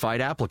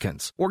qualified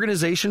applicants.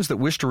 Organizations that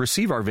wish to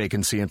receive our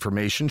vacancy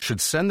information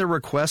should send their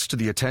request to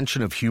the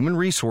attention of Human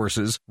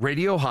Resources,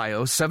 Radio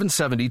Ohio,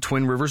 770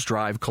 Twin Rivers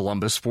Drive,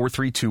 Columbus,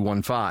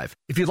 43215.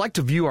 If you'd like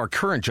to view our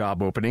current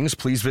job openings,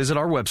 please visit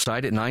our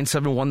website at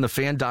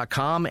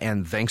 971thefan.com,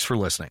 and thanks for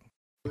listening.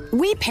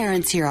 We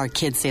parents hear our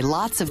kids say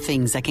lots of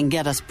things that can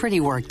get us pretty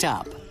worked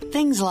up.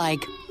 Things like,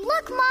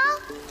 "Look, Ma,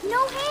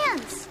 no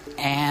hands."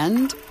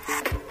 And,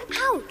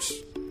 "Ouch,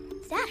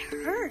 that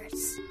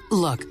hurts."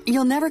 Look,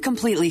 you'll never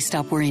completely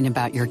stop worrying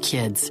about your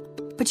kids.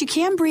 But you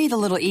can breathe a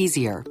little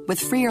easier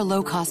with free or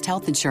low-cost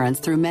health insurance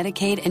through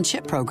Medicaid and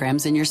CHIP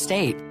programs in your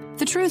state.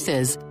 The truth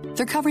is,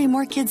 they're covering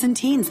more kids and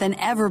teens than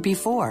ever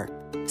before.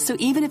 So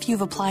even if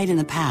you've applied in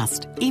the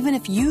past, even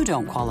if you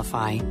don't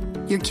qualify,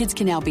 your kids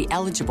can now be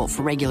eligible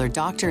for regular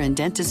doctor and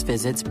dentist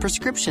visits,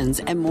 prescriptions,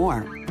 and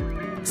more.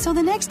 So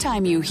the next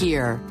time you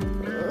hear,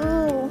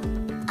 "Ooh,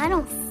 I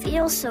don't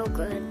feel so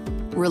good,"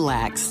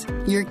 relax.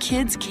 Your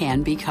kids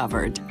can be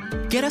covered.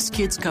 Get us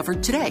kids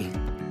covered today.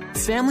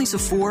 Families of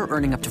 4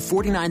 earning up to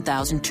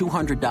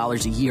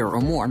 $49,200 a year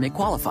or more may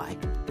qualify.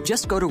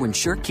 Just go to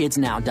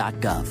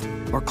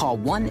insurekidsnow.gov or call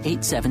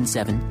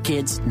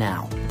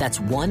 1-877-KIDS-NOW. That's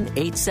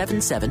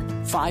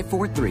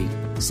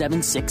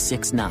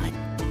 1-877-543-7669.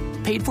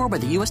 Paid for by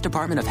the U.S.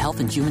 Department of Health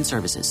and Human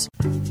Services.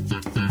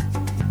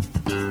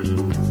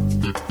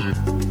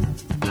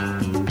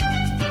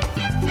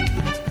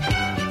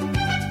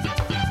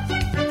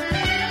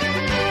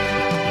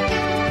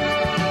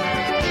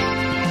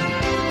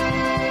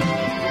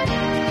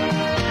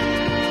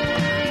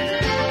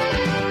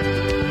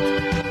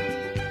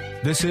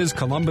 This is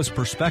Columbus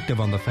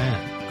Perspective on the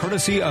Fan.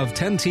 Courtesy of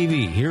 10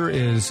 TV, here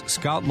is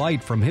Scott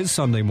Light from his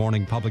Sunday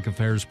morning public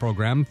affairs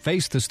program,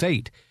 Face the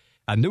State.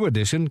 A new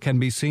edition can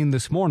be seen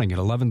this morning at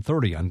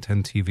 11:30 on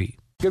 10 TV.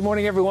 Good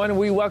morning, everyone.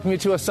 We welcome you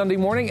to a Sunday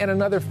morning and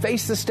another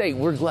Face the State.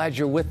 We're glad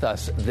you're with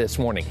us this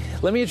morning.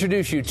 Let me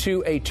introduce you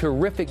to a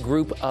terrific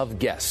group of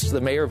guests.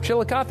 The mayor of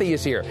Chillicothe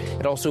is here,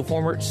 and also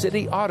former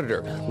city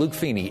auditor Luke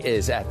Feeney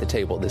is at the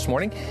table this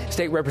morning.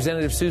 State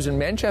Representative Susan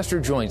Manchester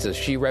joins us.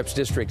 She reps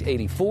District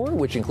 84,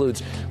 which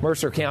includes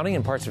Mercer County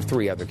and parts of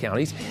 3 other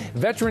counties.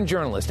 Veteran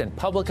journalist and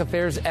public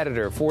affairs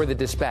editor for The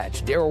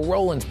Dispatch, Daryl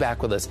Rowland's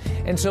back with us,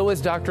 and so is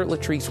Dr.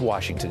 Latrice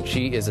Washington.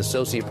 She is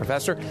associate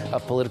professor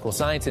of political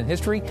science and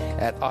history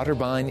at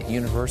Otterbein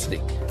University.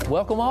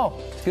 Welcome all.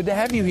 It's good to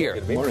have you here.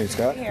 Good morning,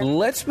 Scott.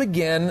 Let's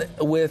begin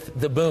with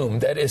the boom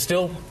that is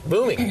still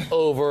booming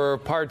over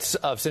parts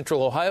of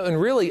central Ohio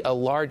and really a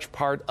large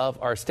part of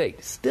our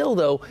state. Still,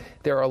 though,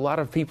 there are a lot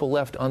of people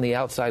left on the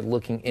outside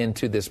looking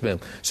into this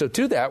boom. So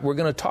to that, we're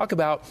going to talk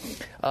about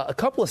a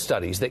couple of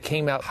studies that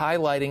came out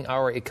highlighting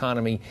our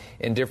economy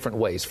in different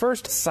ways.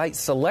 First, Site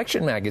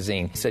Selection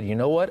magazine said, you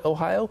know what,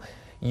 Ohio?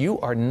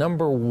 You are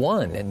number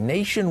 1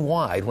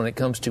 nationwide when it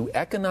comes to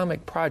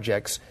economic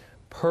projects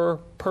per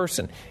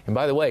person. And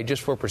by the way,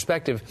 just for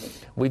perspective,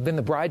 we've been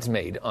the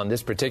bridesmaid on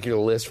this particular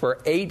list for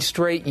 8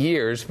 straight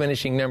years,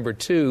 finishing number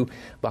 2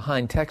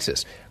 behind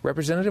Texas.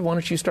 Representative, why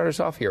don't you start us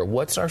off here?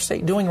 What's our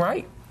state doing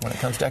right when it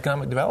comes to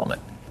economic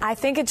development? I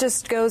think it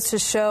just goes to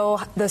show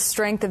the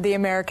strength of the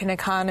American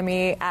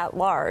economy at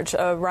large.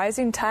 A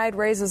rising tide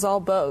raises all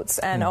boats,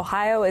 and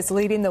Ohio is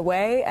leading the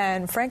way.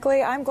 And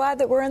frankly, I'm glad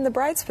that we're in the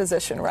bride's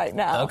position right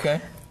now. Okay.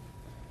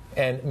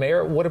 And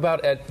Mayor, what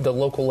about at the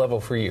local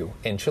level for you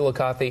in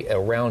Chillicothe,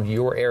 around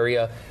your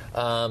area?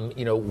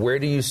 Where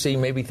do you see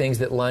maybe things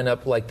that line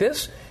up like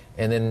this?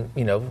 And then,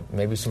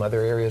 maybe some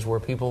other areas where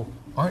people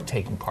aren't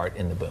taking part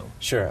in the boom.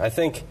 Sure. I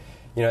think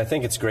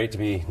it's great to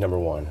be number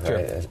 1.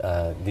 Right?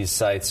 Sure. These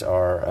sites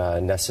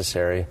are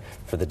necessary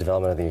for the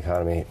development of the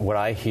economy. What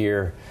I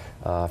hear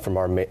from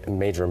our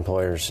major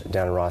employers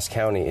down in Ross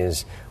County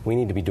is we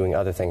need to be doing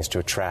other things to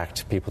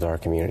attract people to our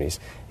communities.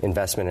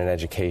 Investment in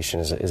education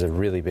is a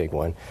really big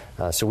one.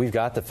 So we've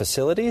got the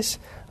facilities,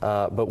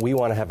 but we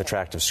want to have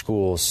attractive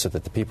schools so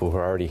that the people who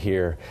are already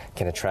here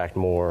can attract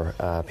more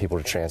people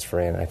to transfer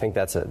in. I think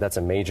that's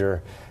a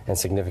major and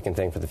significant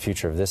thing for the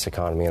future of this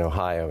economy in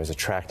Ohio, is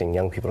attracting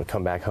young people to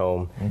come back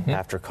home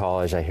after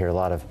college. I hear a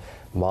lot of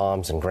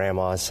moms and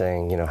grandmas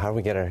saying, how do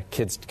we get our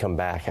kids to come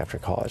back after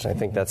college? And I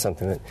think that's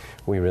something that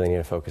we really need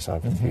to focus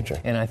on for the future.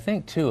 And I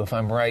think, too, if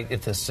I'm right,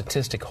 if the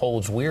statistic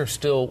holds, we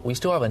still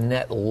have a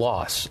net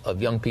loss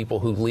of young people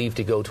who leave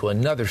to go to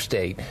another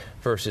state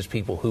versus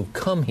people who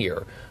come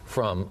here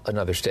from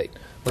another state.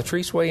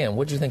 Latrice, weigh in.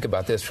 What did you think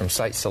about this from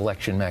Site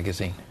Selection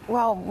magazine?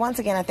 Well, once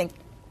again, I think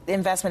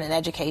investment in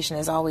education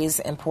is always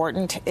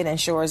important. It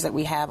ensures that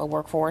we have a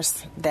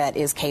workforce that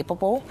is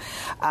capable.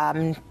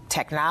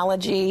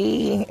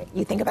 Technology,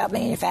 you think about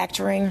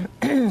manufacturing,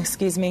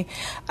 excuse me,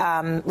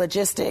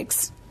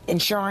 logistics,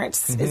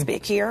 insurance is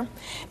big here.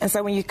 And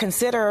so when you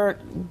consider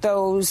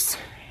those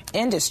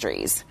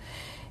industries,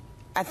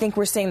 I think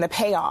we're seeing the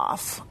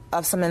payoff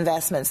of some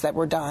investments that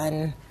were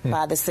done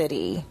by the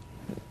city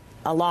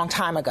a long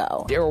time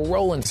ago. Daryl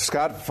Rowland.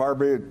 Scott, far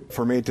be it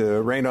for me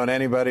to rain on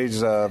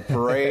anybody's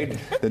parade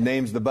that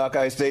names the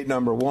Buckeye State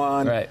number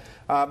one. Right.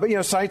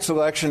 But, site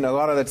selection, a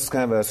lot of that's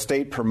kind of a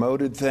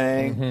state-promoted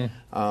thing.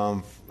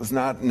 It's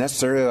not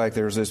necessarily like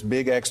there's this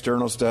big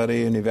external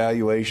study and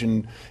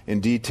evaluation in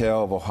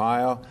detail of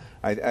Ohio.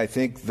 I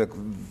think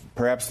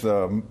perhaps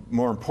the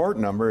more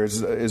important number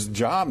is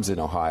jobs in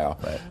Ohio.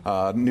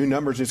 Right. New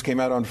numbers just came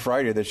out on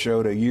Friday that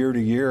showed a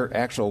year-to-year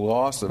actual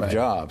loss of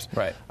jobs.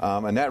 Right.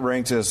 And that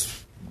ranks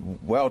us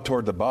well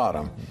toward the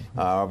bottom.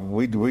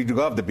 We'd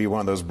love to be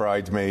one of those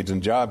bridesmaids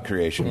in job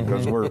creation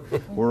because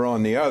we're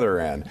on the other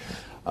end.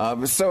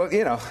 So,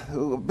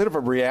 a bit of a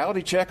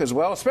reality check as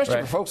well, especially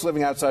for folks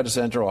living outside of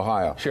Central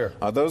Ohio. Sure.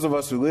 Those of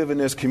us who live in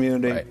this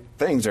community,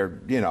 things are,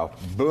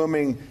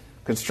 booming.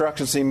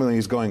 Construction seemingly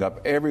is going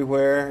up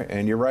everywhere,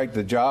 and you're right,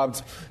 the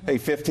jobs,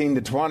 15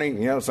 to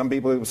 20, some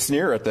people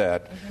sneer at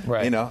that.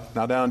 Right. Now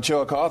down in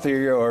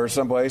Chillicothe or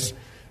someplace,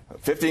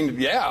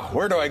 15,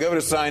 where do I go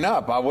to sign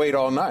up? I'll wait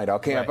all night. I'll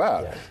camp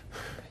out.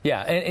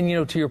 Yeah,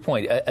 and to your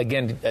point,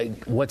 again,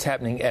 what's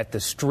happening at the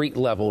street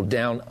level,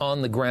 down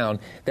on the ground,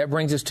 that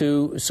brings us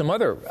to some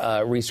other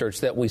research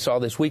that we saw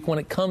this week when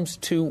it comes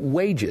to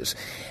wages.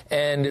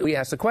 And we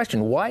asked the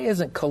question, why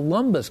isn't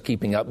Columbus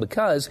keeping up?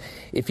 Because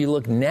if you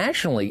look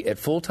nationally at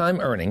full-time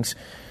earnings,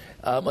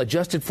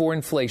 adjusted for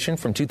inflation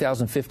from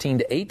 2015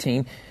 to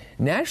 18,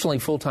 nationally,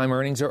 full-time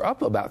earnings are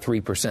up about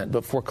 3%.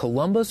 But for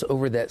Columbus,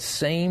 over that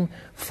same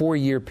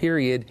 4-year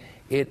period,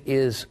 it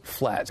is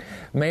flat.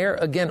 Mayor,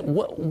 again,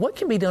 what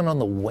can be done on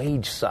the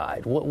wage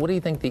side? What do you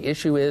think the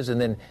issue is,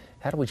 and then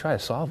how do we try to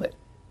solve it?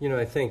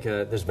 I think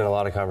there's been a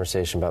lot of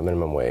conversation about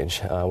minimum wage.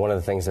 One of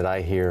the things that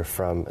I hear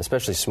from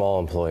especially small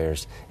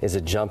employers is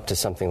a jump to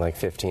something like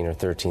 15 or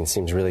 13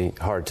 seems really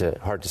hard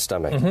to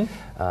stomach.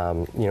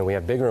 We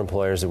have bigger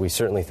employers that we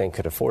certainly think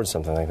could afford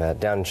something like that.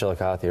 Down in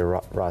Chillicothe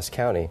or Ross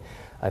County,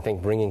 I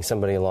think bringing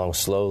somebody along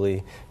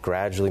slowly,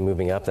 gradually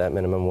moving up that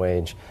minimum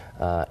wage,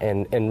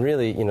 and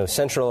really,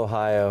 Central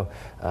Ohio,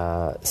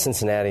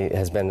 Cincinnati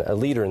has been a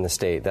leader in the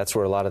state. That's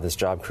where a lot of this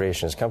job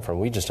creation has come from.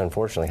 We just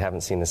unfortunately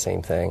haven't seen the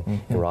same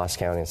thing in Ross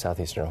County and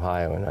southeastern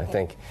Ohio, and I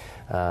think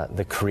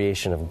the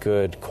creation of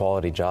good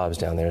quality jobs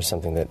down there is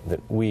something that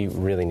we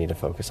really need to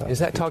focus on. Is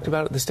that talked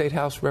about at the State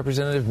House,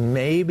 Representative?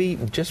 Maybe,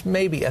 just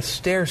maybe, a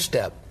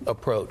stair-step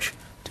approach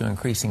to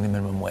increasing the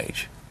minimum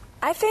wage?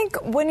 I think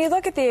when you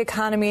look at the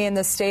economy and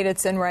the state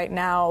it's in right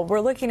now,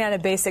 we're looking at a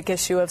basic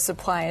issue of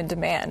supply and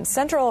demand.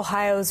 Central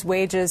Ohio's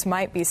wages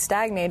might be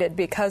stagnated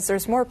because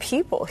there's more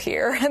people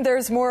here and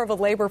there's more of a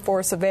labor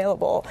force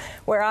available.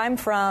 Where I'm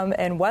from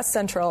in West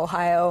Central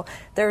Ohio,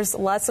 there's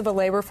less of a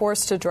labor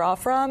force to draw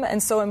from,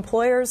 and so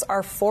employers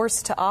are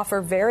forced to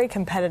offer very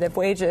competitive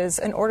wages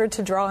in order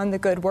to draw in the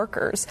good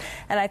workers.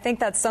 And I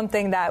think that's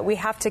something that we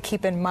have to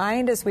keep in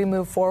mind as we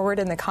move forward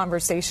in the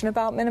conversation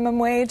about minimum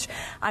wage.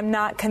 I'm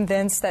not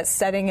convinced that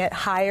setting it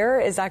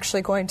higher is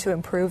actually going to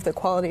improve the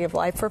quality of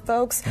life for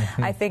folks.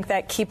 I think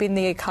that keeping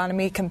the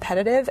economy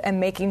competitive and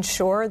making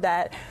sure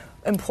that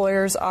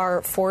employers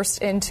are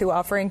forced into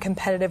offering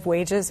competitive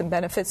wages and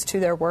benefits to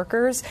their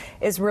workers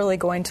is really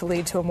going to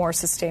lead to a more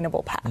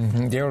sustainable path.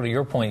 Daryl, to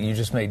your point you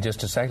just made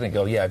just a second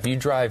ago, if you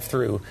drive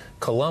through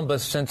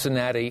Columbus,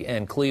 Cincinnati,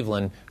 and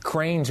Cleveland,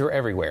 cranes are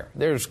everywhere.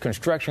 There's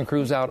construction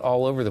crews out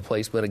all over the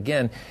place, but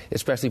again,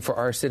 especially for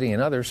our city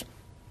and others,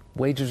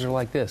 wages are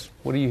like this.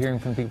 What are you hearing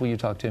from people you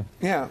talk to?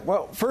 Yeah,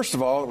 well, first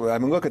of all,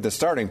 look at the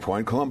starting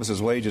point.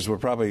 Columbus's wages were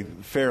probably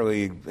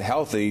fairly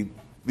healthy,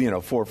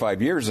 4 or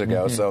 5 years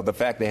ago. So the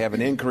fact they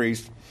haven't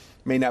increased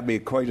may not be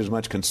quite as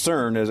much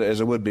concern as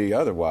it would be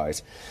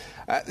otherwise.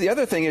 The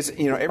other thing is,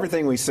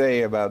 everything we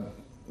say about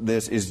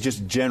this is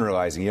just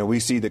generalizing. We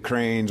see the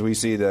cranes, we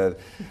see the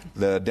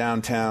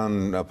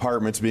downtown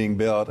apartments being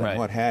built and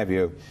what have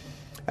you.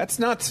 That's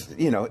not,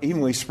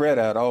 evenly spread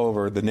out all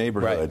over the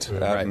neighborhoods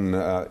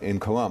in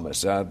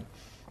Columbus.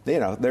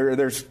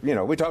 There's,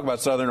 we talk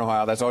about Southern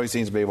Ohio. That always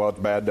seems to be, it's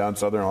bad down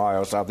Southern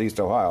Ohio, Southeast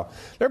Ohio.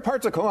 There are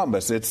parts of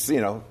Columbus. It's,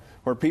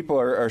 where people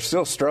are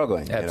still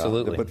struggling.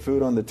 Absolutely. To put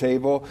food on the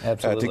table,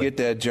 Absolutely. To get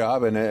that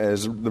job, and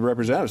as the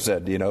representative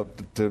said,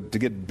 to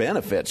get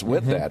benefits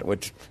with that,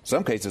 which in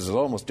some cases is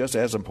almost just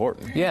as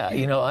important. Yeah,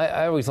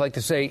 I always like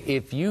to say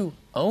if you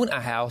own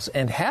a house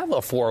and have a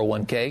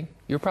 401k,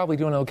 you're probably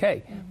doing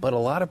okay. But a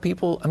lot of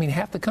people,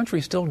 half the country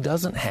still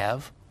doesn't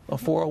have a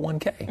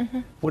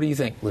 401k. What do you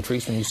think,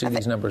 Latrice, when you see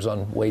these numbers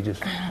on wages?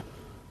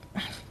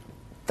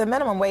 The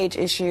minimum wage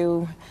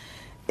issue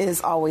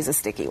is always a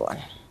sticky one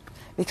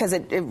because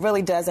it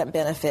really doesn't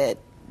benefit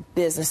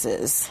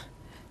businesses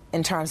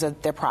in terms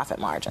of their profit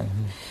margin.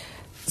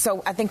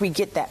 So I think we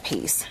get that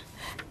piece.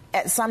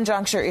 At some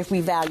juncture, if we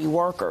value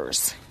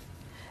workers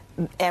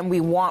and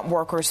we want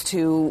workers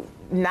to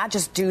not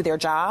just do their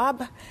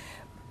job,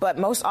 but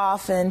most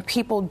often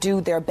people do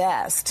their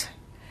best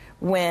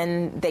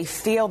when they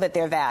feel that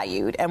they're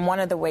valued. And one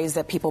of the ways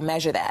that people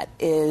measure that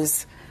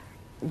is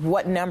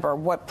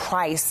what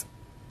price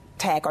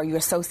tag are you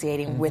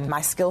associating with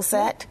my skill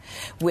set,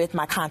 with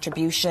my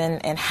contribution,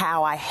 and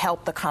how I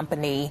help the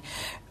company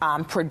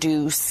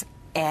produce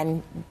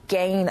and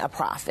gain a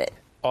profit.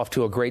 Off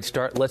to a great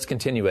start. Let's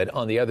continue it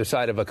on the other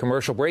side of a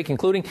commercial break,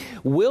 including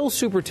will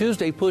Super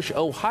Tuesday push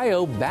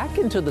Ohio back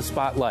into the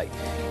spotlight?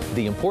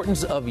 The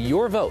importance of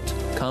your vote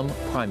come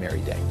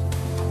primary day.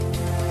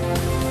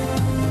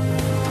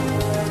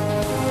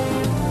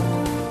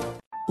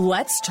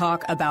 Let's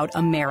talk about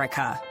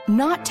America.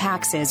 Not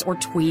taxes or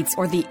tweets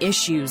or the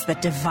issues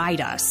that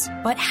divide us,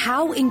 but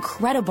how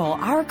incredible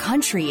our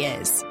country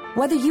is.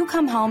 Whether you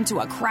come home to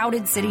a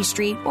crowded city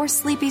street or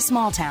sleepy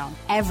small town,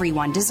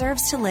 everyone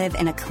deserves to live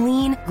in a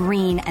clean,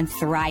 green, and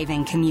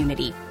thriving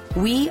community.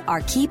 We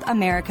are Keep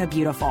America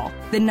Beautiful,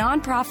 the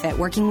nonprofit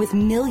working with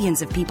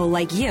millions of people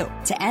like you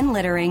to end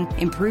littering,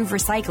 improve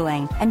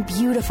recycling, and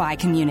beautify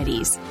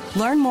communities.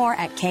 Learn more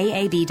at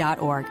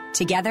KAB.org.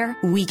 Together,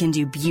 we can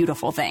do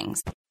beautiful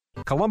things.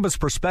 Columbus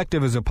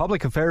Perspective is a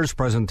public affairs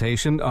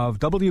presentation of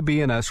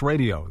WBNS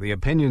Radio. The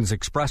opinions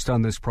expressed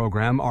on this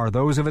program are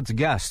those of its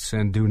guests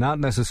and do not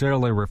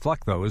necessarily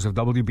reflect those of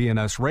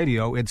WBNS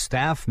Radio, its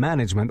staff,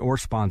 management, or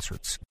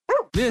sponsors.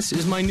 This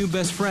is my new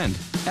best friend,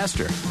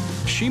 Esther.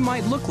 She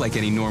might look like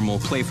any normal,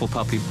 playful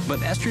puppy,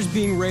 but Esther's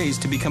being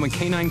raised to become a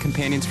Canine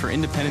Companions for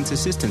Independence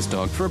assistance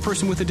dog for a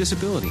person with a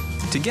disability.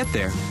 To get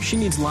there, she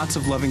needs lots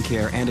of loving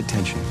care and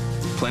attention,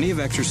 plenty of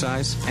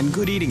exercise, and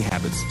good eating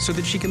habits so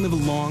that she can live a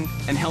long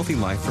and healthy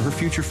life for her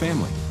future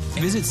family.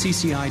 Visit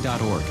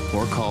cci.org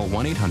or call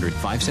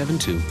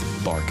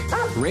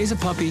 1-800-572-BARK. Raise a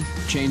puppy,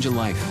 change a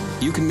life.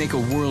 You can make a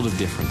world of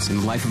difference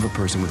in the life of a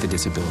person with a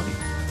disability.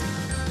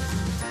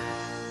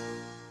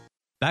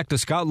 Back to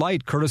Scott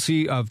Light,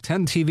 courtesy of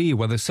 10 TV,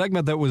 with a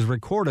segment that was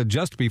recorded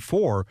just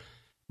before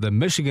the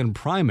Michigan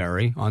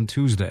primary on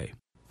Tuesday.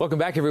 Welcome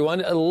back, everyone.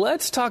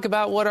 Let's talk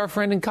about what our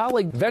friend and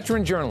colleague,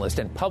 veteran journalist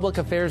and public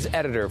affairs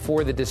editor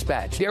for The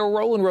Dispatch, Darrell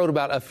Rowland, wrote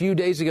about a few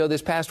days ago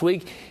this past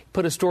week.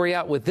 Put a story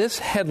out with this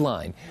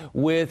headline: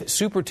 with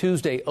Super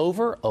Tuesday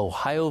over,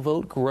 Ohio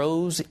vote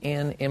grows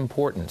in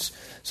importance.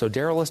 So,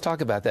 Darrell, let's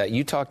talk about that.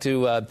 You talked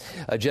to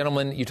a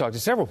gentleman, you talked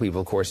to several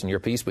people, of course, in your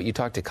piece, but you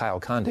talked to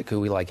Kyle Kondik, who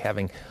we like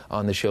having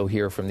on the show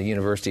here from the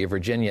University of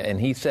Virginia, and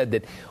he said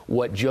that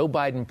what Joe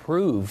Biden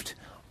proved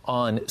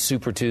on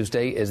Super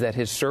Tuesday is that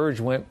his surge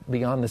went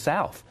beyond the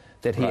South,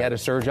 that he had a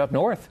surge up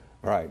north.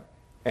 Right.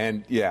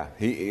 And, yeah,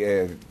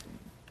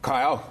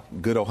 Kyle,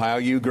 good Ohio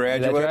U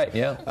graduate. That's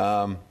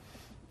right,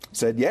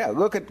 said,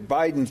 look at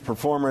Biden's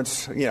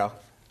performance.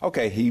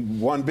 Okay, he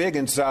won big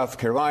in South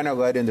Carolina,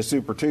 led into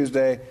Super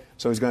Tuesday,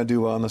 so he's going to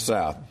do well in the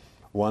South.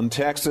 Won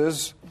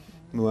Texas,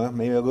 well,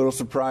 maybe a little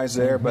surprise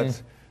there,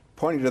 but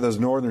pointing to those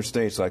northern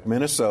states like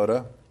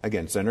Minnesota,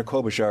 again, Senator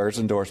Klobuchar's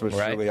endorsement is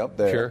really up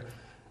there. Sure.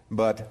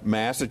 But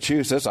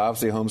Massachusetts,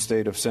 obviously home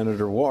state of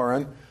Senator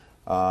Warren,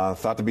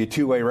 thought to be a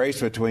two-way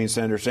race between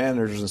Senator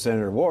Sanders and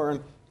Senator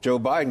Warren. Joe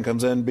Biden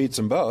comes in and beats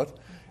them both.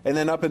 And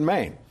then up in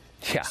Maine.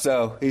 Yeah.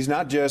 So he's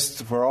not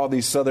just for all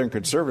these Southern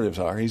conservatives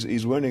are.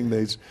 He's winning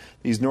these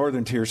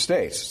northern tier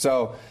states.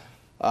 So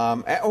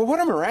what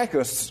a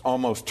miraculous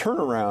almost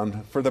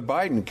turnaround for the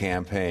Biden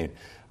campaign.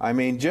 I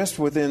mean, just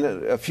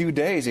within a few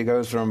days, he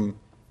goes from,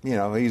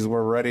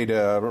 we're ready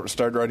to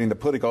start writing the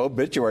political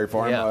obituary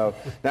for him. Yeah.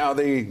 Now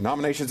the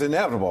nomination's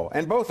inevitable.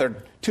 And both are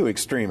too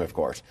extreme, of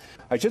course.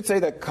 I should say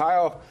that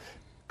Kyle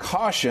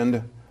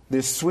cautioned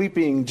this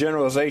sweeping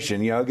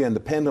generalization. Again,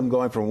 the pendulum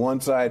going from one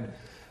side,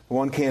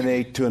 one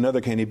candidate to another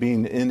candidate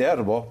being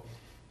inevitable.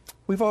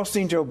 We've all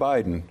seen Joe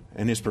Biden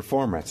and his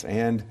performance.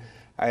 And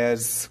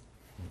as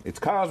it's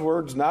Kyle's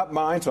words, not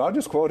mine, so I'll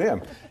just quote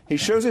him. He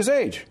shows his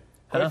age,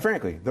 quite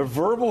frankly. The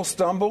verbal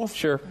stumbles.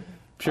 Sure.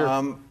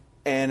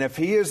 And if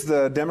he is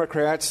the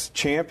Democrats'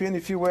 champion,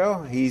 if you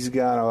will, he's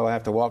going to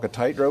have to walk a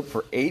tightrope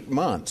for 8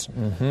 months.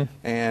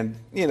 And,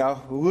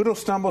 little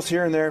stumbles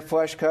here and there,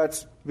 flesh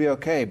cuts, be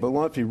okay. But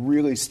what if he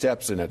really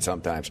steps in it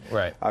sometimes?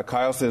 Right.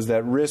 Kyle says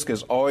that risk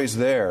is always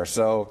there.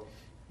 So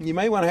you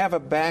may want to have a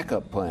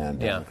backup plan,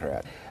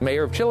 Democrat.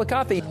 Mayor of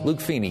Chillicothe,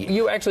 Luke Feeney.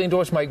 You actually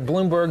endorsed Mike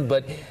Bloomberg,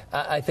 but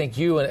I think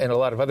you and a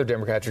lot of other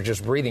Democrats are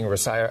just breathing a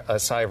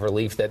sigh of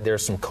relief that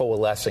there's some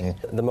coalescing.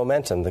 The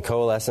momentum, the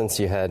coalescence,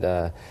 you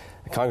had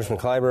Congressman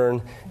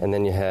Clyburn, and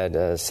then you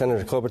had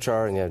Senator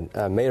Klobuchar, and you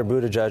had Mayor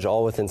Buttigieg,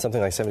 all within something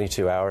like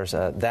 72 hours.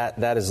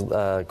 That is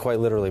quite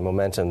literally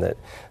momentum that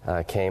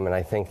came, and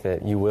I think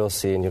that you will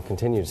see, and you'll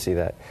continue to see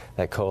that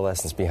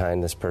coalescence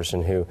behind this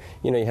person who,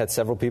 you had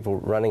several people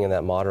running in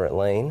that moderate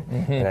lane,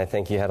 and I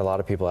think you had a lot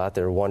of people out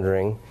there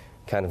wondering,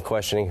 kind of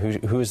questioning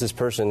who is this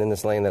person in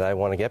this lane that I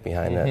want to get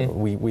behind.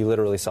 We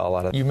literally saw a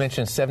lot of. You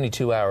mentioned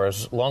 72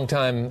 hours.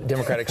 Longtime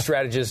Democratic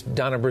strategist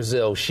Donna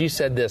Brazile, she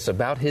said this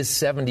about his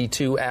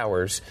 72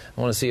 hours.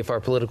 I want to see if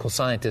our political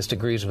scientist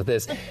agrees with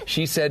this.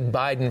 She said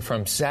Biden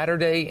from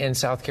Saturday in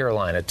South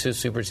Carolina to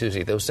Super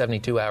Tuesday, those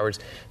 72 hours,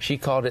 she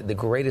called it the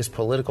greatest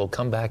political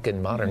comeback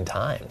in modern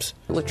times.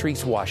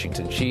 Latrice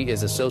Washington, she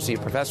is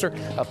Associate Professor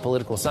of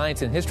Political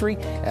Science and History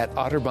at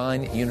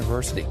Otterbein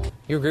University.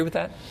 You agree with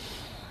that?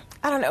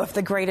 I don't know if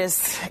the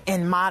greatest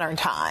in modern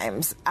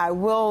times. I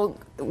will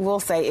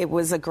say it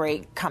was a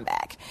great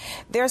comeback.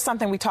 There's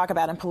something we talk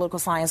about in political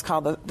science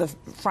called the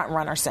front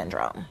runner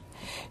syndrome.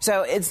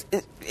 So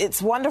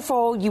it's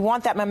wonderful. You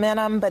want that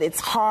momentum, but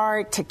it's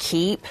hard to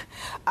keep.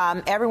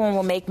 Everyone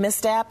will make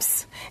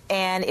missteps,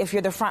 and if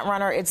you're the front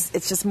runner, it's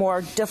just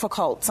more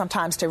difficult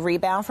sometimes to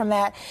rebound from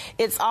that.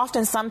 It's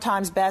often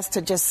sometimes best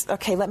to just,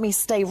 let me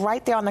stay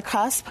right there on the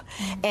cusp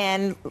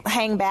and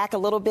hang back a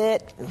little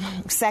bit,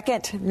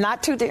 second,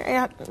 not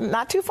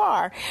too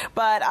far,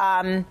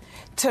 but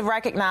to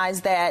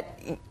recognize that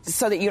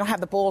so that you don't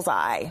have the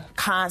bullseye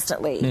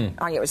constantly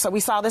on you. So we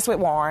saw this with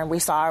Warren. We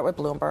saw it with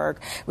Bloomberg.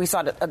 We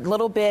saw it a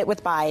little bit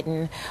with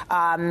Biden.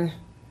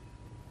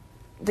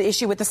 The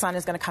issue with the son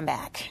is going to come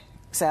back.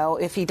 So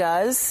if he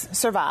does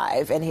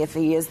survive and if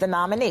he is the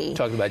nominee.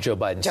 Talking about Joe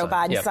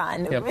Biden's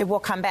son. It will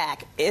come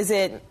back. Is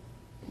it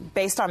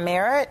based on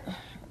merit?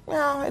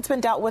 Well, it's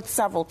been dealt with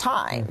several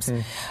times.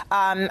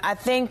 I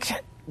think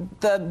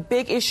the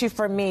big issue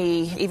for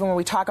me, even when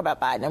we talk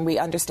about Biden, and we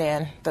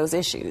understand those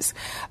issues,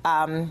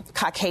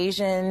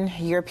 Caucasian,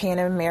 European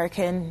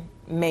American,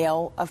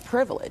 male of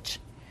privilege,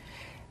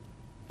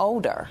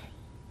 older,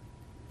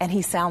 and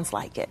he sounds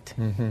like it.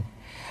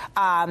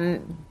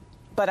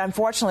 But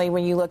unfortunately,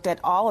 when you looked at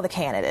all of the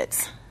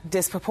candidates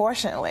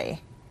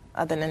disproportionately,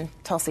 other than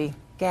Tulsi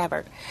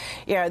Gabbard,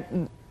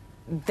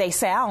 they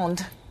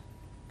sound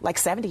like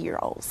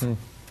 70-year-olds.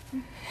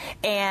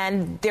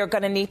 And they're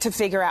going to need to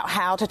figure out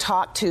how to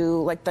talk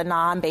to the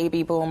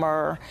non-baby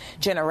boomer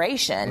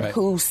generation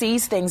who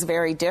sees things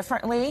very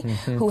differently,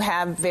 who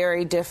have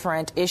very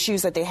different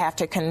issues that they have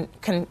to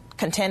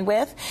contend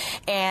with,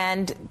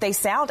 and they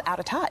sound out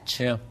of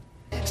touch.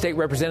 State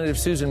Representative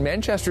Susan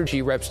Manchester,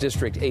 she reps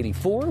District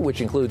 84, which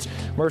includes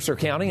Mercer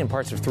County and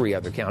parts of 3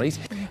 other counties.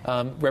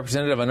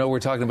 Representative, I know we're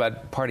talking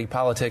about party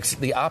politics,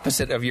 the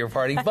opposite of your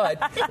party, but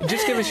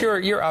just give us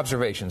your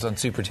observations on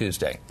Super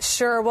Tuesday.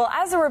 Sure. Well,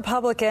 as a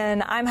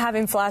Republican, I'm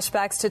having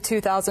flashbacks to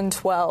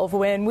 2012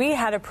 when we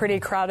had a pretty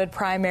crowded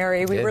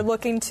primary. We were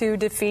looking to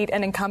defeat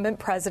an incumbent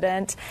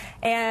president,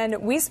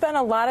 and we spent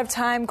a lot of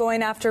time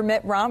going after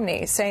Mitt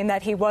Romney, saying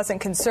that he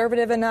wasn't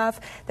conservative enough,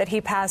 that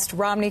he passed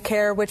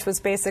Romneycare, which was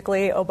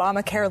basically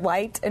Obamacare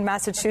light in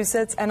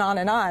Massachusetts, and on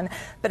and on.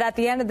 But at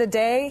the end of the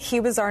day, he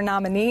was our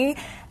nominee,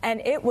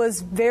 and it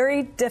was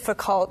very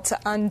difficult to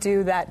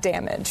undo that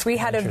damage. We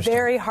had a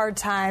very hard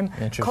time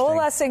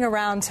coalescing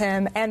around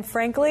him, and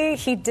frankly,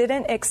 he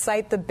didn't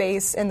excite the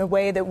base in the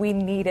way that we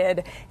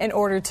needed in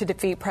order to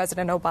defeat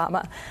President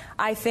Obama.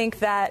 I think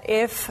that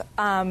if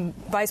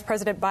Vice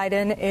President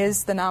Biden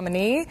is the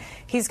nominee,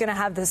 he's going to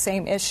have the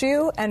same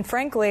issue, and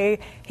frankly,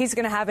 he's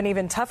going to have an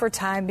even tougher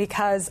time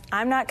because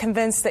I'm not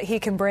convinced that he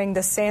can bring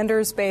the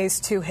Sanders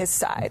base to his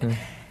side.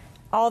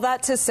 All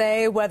that to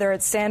say, whether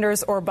it's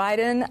Sanders or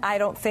Biden, I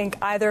don't think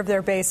either of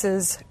their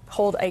bases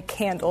hold a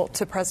candle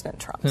to President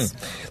Trump's.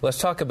 Let's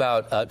talk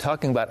about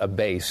talking about a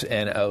base.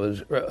 And I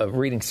was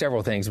reading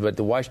several things, but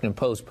the Washington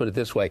Post put it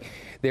this way.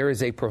 There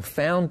is a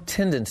profound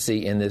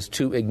tendency in this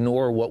to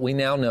ignore what we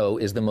now know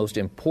is the most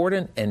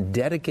important and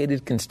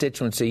dedicated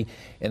constituency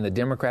in the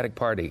Democratic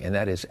Party, and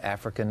that is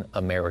African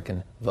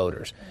American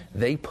voters.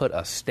 They put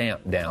a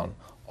stamp down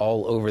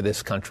all over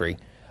this country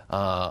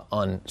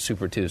on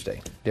Super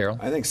Tuesday.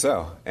 Daryl? I think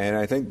so. And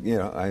I think,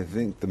 I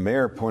think the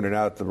mayor pointed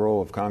out the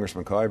role of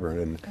Congressman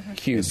Clyburn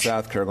in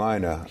South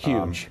Carolina.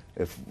 Huge.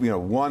 If,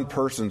 one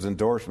person's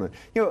endorsement,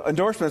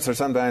 endorsements are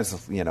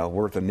sometimes,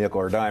 worth a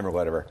nickel or a dime or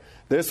whatever.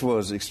 This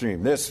was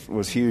extreme. This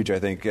was huge, I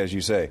think, as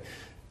you say,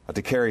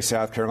 to carry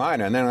South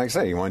Carolina. And then, like I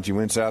say, once you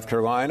win South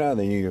Carolina,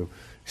 then you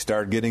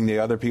start getting the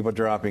other people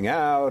dropping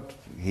out.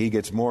 He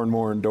gets more and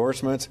more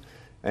endorsements.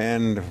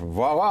 And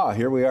voila,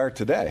 here we are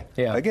today.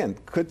 Again,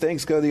 could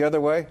things go the other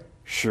way?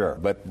 Sure.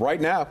 But right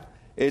now,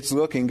 it's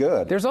looking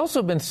good. There's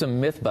also been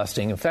some myth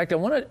busting. In fact, I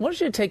want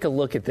you to take a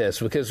look at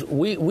this because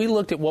we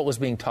looked at what was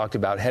being talked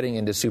about heading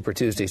into Super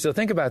Tuesday. So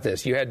think about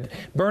this. You had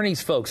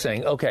Bernie's folks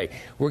saying, okay,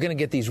 we're going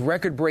to get these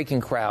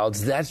record-breaking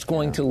crowds. That's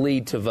going to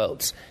lead to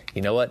votes.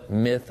 You know what?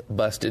 Myth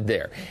busted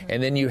there.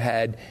 And then you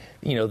had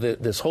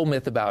this whole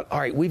myth about, all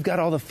right, we've got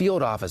all the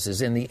field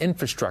offices and the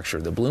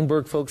infrastructure. The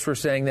Bloomberg folks were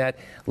saying that.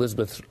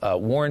 Elizabeth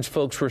Warren's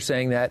folks were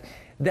saying that.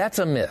 That's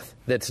a myth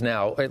that's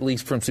now, at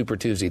least from Super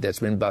Tuesday, that's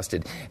been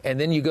busted. And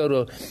then you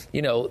go to,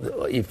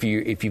 if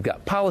you've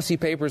got policy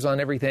papers on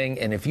everything,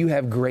 and if you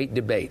have great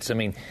debates, I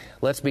mean,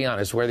 let's be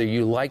honest, whether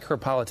you like her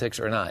politics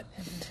or not,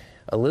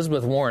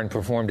 Elizabeth Warren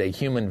performed a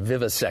human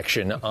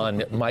vivisection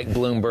on Mike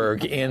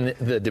Bloomberg in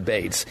the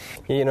debates.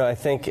 I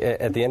think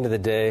at the end of the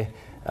day,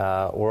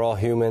 we're all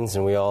humans,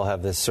 and we all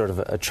have this sort of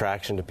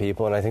attraction to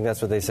people, and I think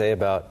that's what they say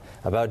about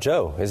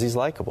Joe, is he's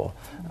likable,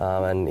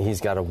 and he's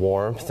got a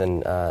warmth,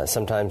 and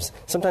sometimes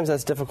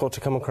that's difficult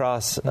to come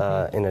across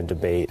in a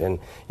debate. And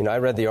I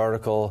read the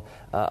article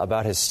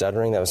about his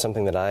stuttering. That was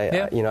something that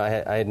I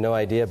had no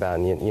idea about,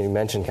 and you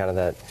mentioned kind of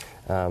that.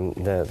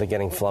 The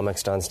getting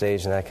flummoxed on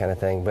stage and that kind of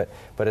thing.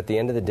 But at the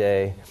end of the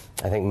day,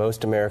 I think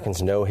most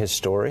Americans know his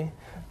story.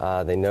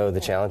 They know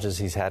the challenges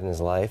he's had in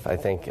his life. I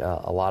think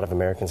a lot of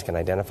Americans can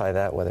identify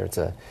that, whether it's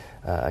a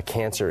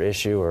cancer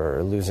issue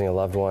or losing a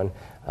loved one.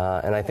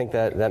 And I think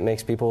that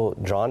makes people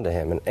drawn to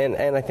him.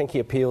 And I think he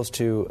appeals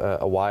to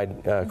a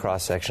wide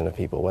cross-section of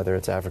people, whether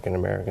it's African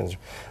Americans,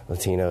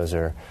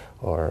 Latinos,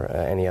 or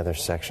any other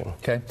section.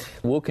 Okay.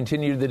 We'll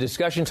continue the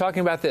discussion talking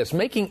about this,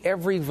 making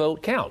every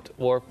vote count,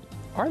 or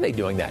are they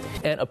doing that?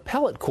 An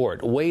appellate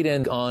court weighed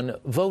in on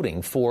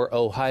voting for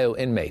Ohio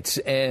inmates.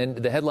 And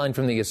the headline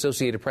from the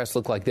Associated Press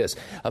looked like this.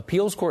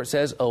 Appeals court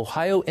says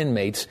Ohio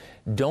inmates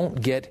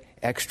don't get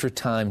extra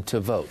time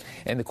to vote.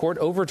 And the court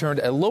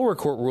overturned a lower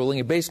court ruling.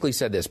 It basically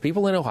said this.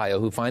 People in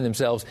Ohio who find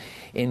themselves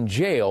in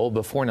jail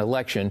before an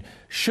election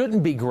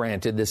shouldn't be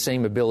granted the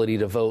same ability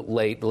to vote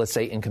late, let's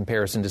say, in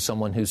comparison to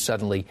someone who's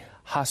suddenly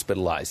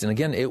hospitalized. And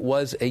again, it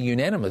was a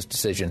unanimous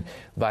decision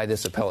by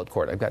this appellate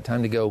court. I've got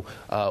time to go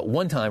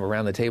one time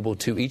around the table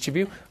to each of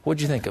you. What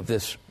did you think of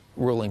this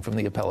ruling from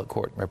the appellate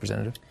court,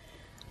 Representative?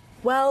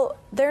 Well,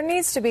 there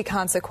needs to be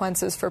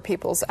consequences for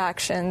people's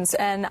actions,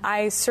 and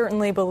I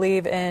certainly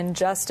believe in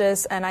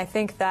justice, and I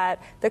think that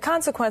the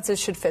consequences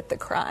should fit the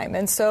crime.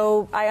 And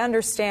so I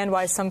understand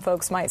why some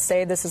folks might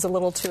say this is a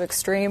little too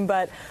extreme,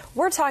 but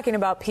we're talking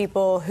about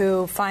people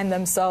who find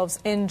themselves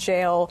in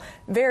jail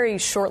very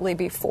shortly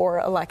before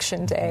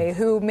Election Day,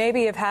 who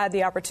maybe have had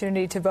the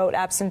opportunity to vote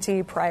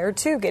absentee prior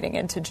to getting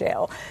into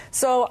jail.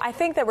 So I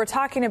think that we're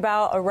talking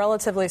about a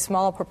relatively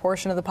small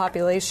proportion of the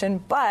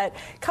population, but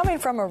coming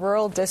from a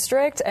rural district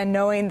and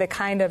knowing the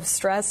kind of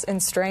stress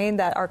and strain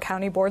that our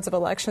county boards of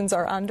elections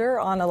are under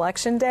on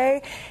Election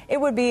Day, it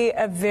would be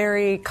a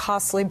very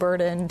costly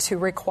burden to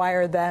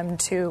require them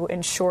to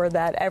ensure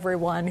that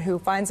everyone who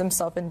finds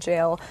himself in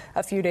jail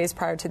a few days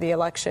prior to the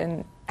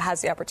election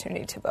has the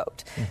opportunity to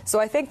vote. So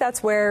I think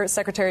that's where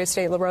Secretary of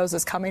State LaRose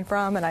is coming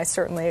from, and I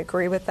certainly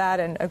agree with that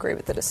and agree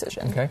with the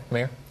decision. Okay,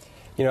 Mayor?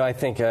 I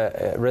think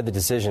I read the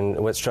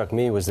decision. What struck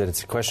me was that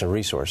it's a question of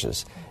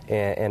resources.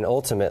 And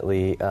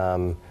ultimately,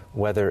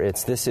 whether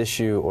it's this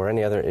issue or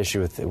any other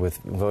issue with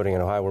voting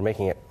in Ohio, we're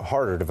making it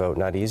harder to vote,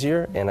 not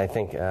easier. And I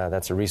think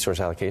that's a resource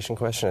allocation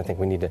question. I think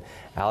we need to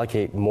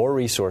allocate more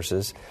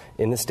resources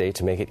in the state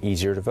to make it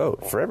easier to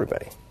vote for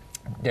everybody.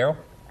 Daryl?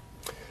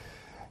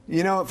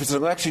 If it's an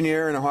election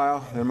year in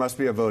Ohio, there must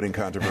be a voting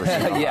controversy.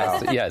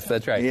 Yes,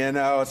 that's right.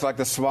 It's like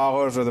the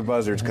swallows or the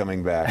buzzards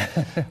coming back.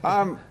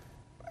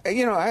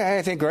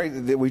 I think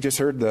that we just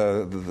heard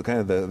the kind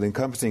of the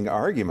encompassing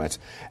arguments.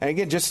 And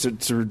again, just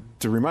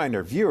to remind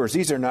our viewers,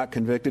 these are not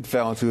convicted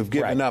felons who have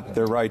given up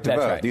their right to vote.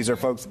 Right. These are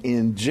folks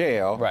in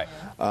jail. Right.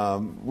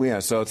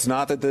 So it's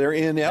not that they're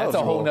ineligible.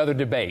 That's a whole other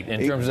debate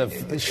in terms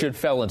of should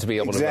felons be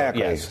able to vote.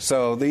 Exactly. Yes.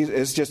 So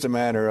it's just a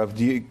matter of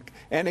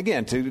and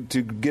again, to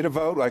get a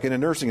vote, like in a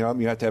nursing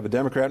home, you have to have a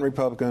Democrat and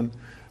Republican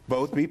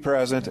both be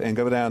present and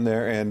go down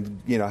there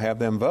and have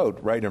them vote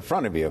right in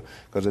front of you,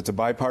 because it's a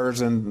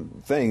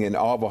bipartisan thing in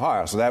all of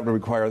Ohio. So that would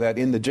require that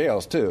in the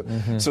jails too.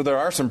 Mm-hmm. So there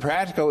are some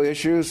practical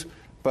issues,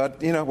 but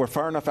we're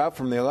far enough out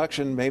from the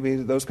election. Maybe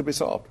those could be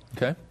solved.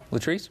 Okay,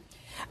 Latrice.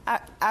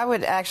 I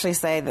would actually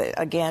say that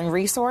again,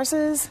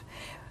 resources,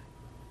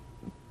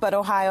 but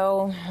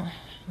Ohio,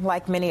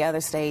 like many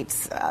other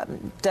states,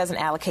 doesn't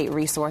allocate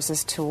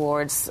resources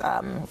towards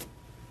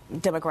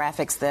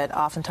demographics that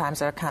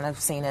oftentimes are kind of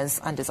seen as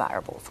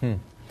undesirable.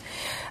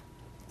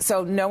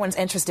 So no one's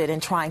interested in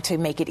trying to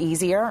make it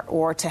easier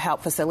or to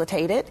help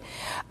facilitate it.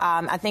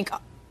 I think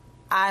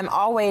I'm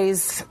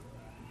always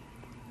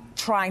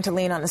trying to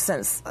lean on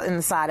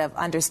the side of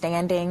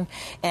understanding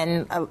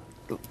and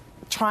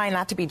trying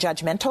not to be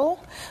judgmental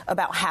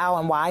about how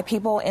and why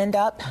people end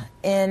up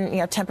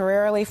in,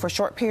 temporarily for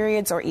short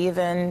periods, or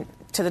even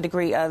to the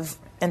degree of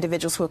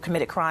individuals who have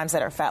committed crimes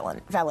that are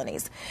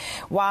felonies.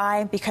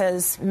 Why?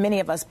 Because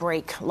many of us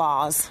break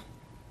laws,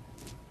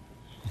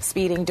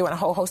 speeding, doing a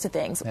whole host of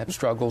things. Have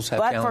struggles, have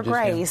but challenges. But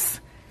for grace,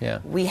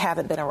 we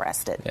haven't been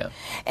arrested. Yeah.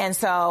 And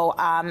so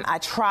I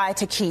try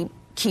to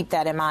keep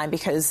that in mind,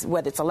 because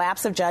whether it's a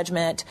lapse of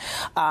judgment,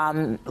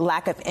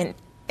 lack of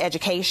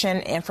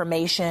education,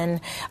 information,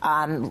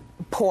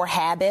 poor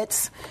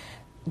habits,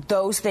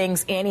 those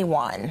things,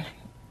 anyone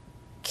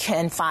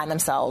can find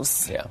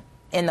themselves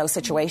in those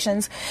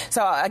situations.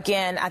 So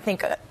again, I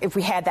think if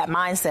we had that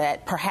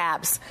mindset,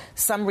 perhaps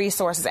some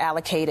resources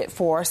allocated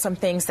for some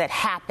things that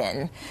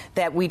happen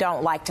that we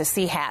don't like to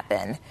see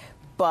happen,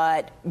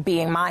 but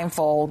being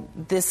mindful,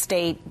 this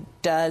state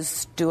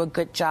does do a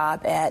good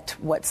job at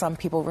what some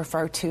people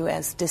refer to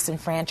as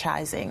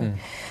disenfranchising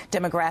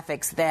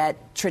demographics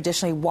that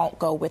traditionally won't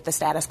go with the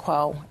status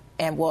quo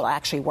and will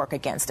actually work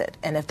against it.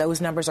 And if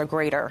those numbers are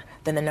greater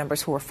than the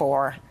numbers who are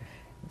for,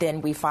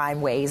 then we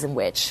find ways in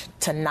which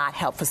to not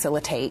help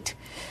facilitate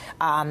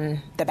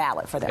the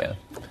ballot for them. Yeah.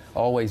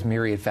 Always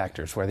myriad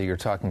factors, whether you're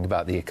talking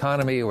about the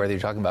economy or whether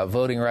you're talking about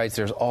voting rights,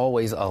 there's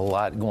always a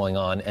lot going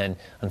on. And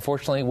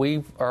unfortunately,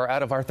 we are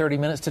out of our 30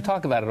 minutes to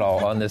talk about it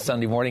all on this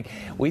Sunday morning.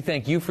 We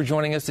thank you for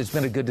joining us. It's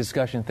been a good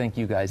discussion. Thank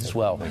you guys as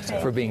well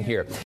for being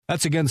here.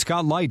 That's again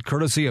Scott Light,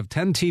 courtesy of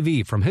 10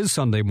 TV from his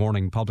Sunday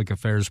morning public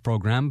affairs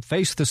program,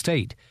 Face the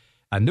State.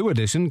 A new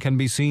edition can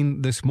be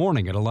seen this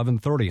morning at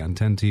 11:30 on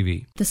 10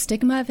 TV. The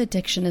stigma of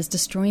addiction is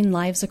destroying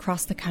lives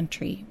across the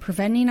country,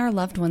 preventing our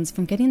loved ones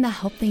from getting the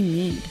help they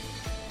need.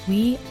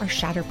 We are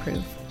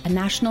Shatterproof, a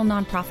national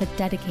nonprofit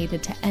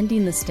dedicated to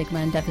ending the stigma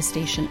and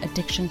devastation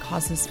addiction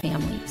causes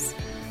families.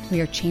 We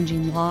are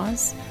changing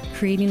laws,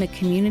 creating a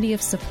community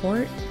of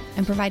support,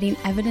 and providing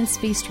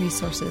evidence-based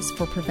resources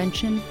for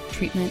prevention,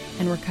 treatment,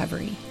 and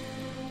recovery.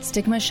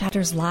 Stigma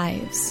shatters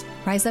lives.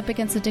 Rise up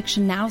against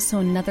addiction now so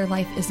another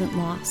life isn't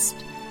lost.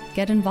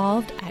 Get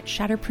involved at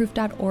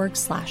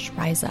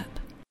shatterproof.org/riseup.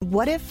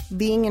 What if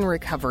being in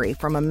recovery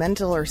from a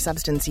mental or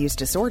substance use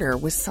disorder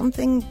was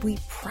something we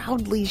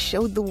proudly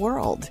showed the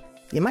world?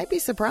 You might be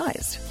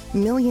surprised.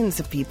 Millions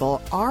of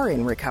people are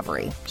in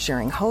recovery,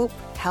 sharing hope,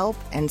 help,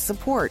 and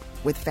support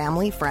with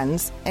family,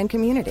 friends, and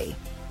community.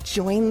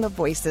 Join the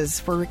Voices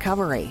for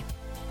Recovery.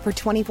 For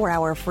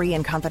 24-hour free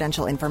and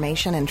confidential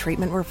information and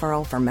treatment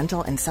referral for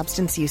mental and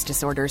substance use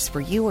disorders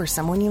for you or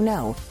someone you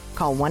know,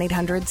 call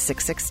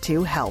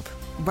 1-800-662-HELP.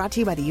 Brought to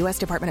you by the U.S.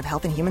 Department of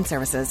Health and Human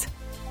Services.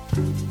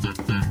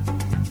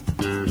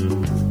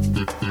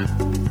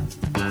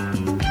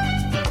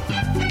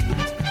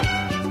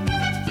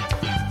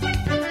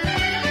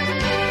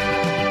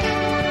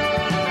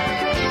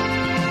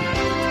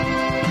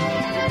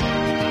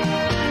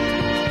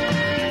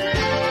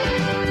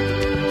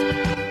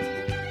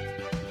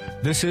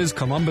 This is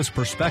Columbus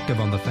Perspective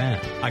on the Fan.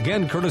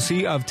 Again,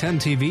 courtesy of 10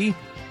 TV,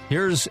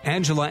 here's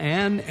Angela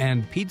Ann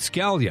and Pete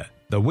Scalia,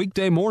 the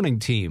weekday morning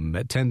team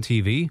at 10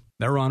 TV.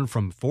 They're on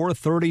from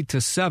 4:30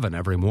 to 7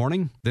 every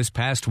morning. This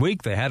past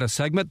week, they had a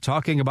segment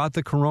talking about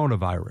the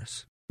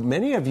coronavirus.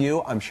 Many of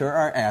you, I'm sure,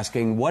 are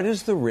asking, what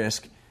is the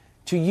risk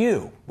to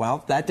you?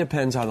 Well, that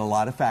depends on a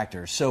lot of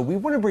factors. So we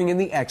want to bring in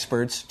the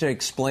experts to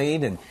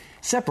explain and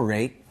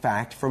separate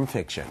fact from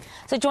fiction.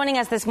 So joining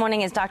us this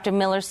morning is Dr.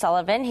 Miller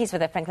Sullivan. He's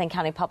with the Franklin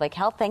County Public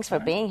Health. Thanks for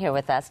being here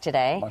with us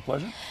today. My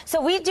pleasure.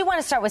 So we do want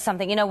to start with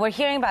something. You know, we're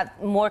hearing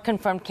about more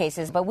confirmed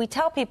cases, but we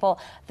tell people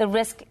the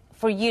risk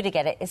for you to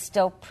get it is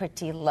still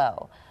pretty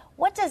low.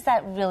 What does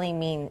that really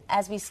mean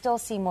as we still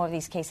see more of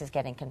these cases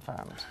getting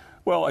confirmed?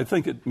 Well, I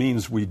think it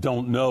means we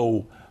don't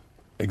know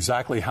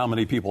exactly how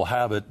many people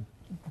have it,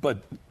 but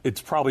it's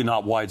probably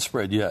not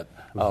widespread yet.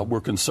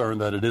 We're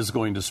concerned that it is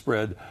going to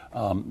spread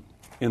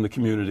in the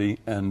community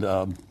and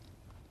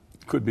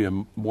could be a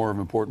more of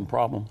an important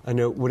problem. I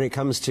know when it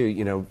comes to,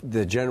 you know,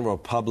 the general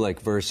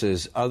public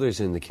versus others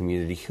in the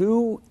community,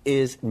 who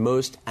is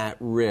most at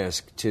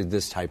risk to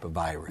this type of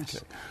virus?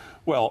 Okay.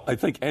 Well, I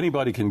think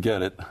anybody can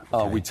get it.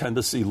 We tend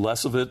to see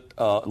less of it,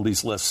 at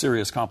least less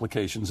serious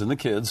complications in the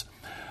kids.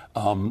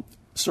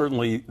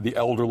 Certainly the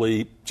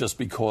elderly, just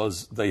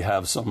because they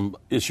have some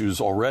issues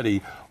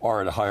already,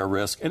 are at a higher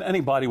risk, and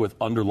anybody with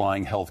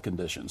underlying health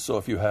conditions. So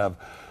if you have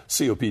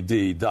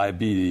COPD,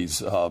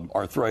 diabetes,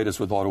 arthritis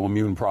with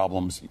autoimmune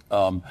problems,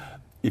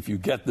 if you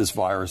get this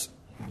virus,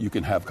 you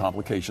can have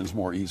complications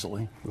more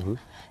easily. Mm-hmm.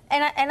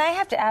 And I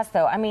have to ask,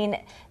 though, I mean,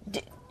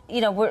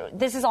 you know,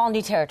 this is all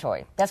new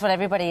territory. That's what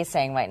everybody is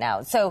saying right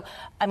now. So,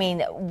 I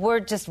mean, we're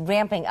just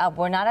ramping up.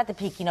 We're not at the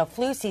peak. You know,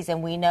 flu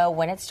season, we know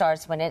when it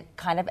starts, when it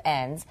kind of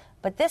ends.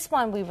 But this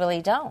one, we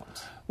really don't.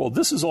 Well,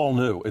 this is all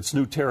new. It's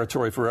new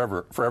territory for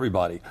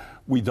everybody.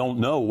 We don't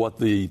know what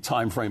the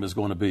time frame is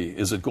going to be.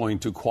 Is it going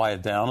to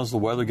quiet down as the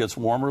weather gets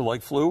warmer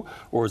like flu,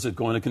 or is it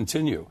going to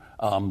continue?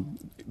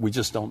 We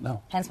just don't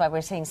know. Hence why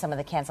we're seeing some of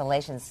the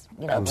cancellations,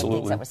 you know, Absolutely.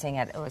 things that we're seeing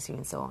at OSU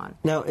and so on.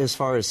 Now, as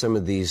far as some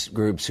of these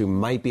groups who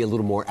might be a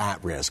little more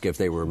at risk if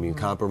they were immune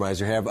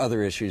compromised or have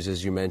other issues,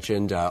 as you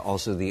mentioned,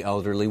 also the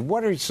elderly,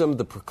 what are some of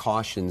the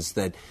precautions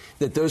that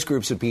those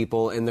groups of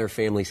people and their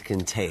families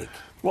can take?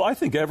 Well, I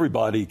think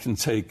everybody can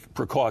take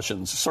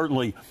precautions.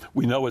 Certainly,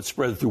 we know it's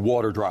spread through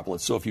water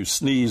droplets. So if you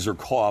sneeze or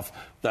cough,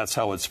 that's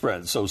how it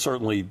spreads. So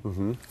certainly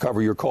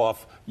cover your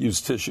cough, use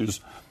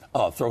tissues,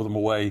 throw them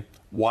away,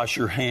 wash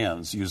your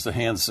hands, use the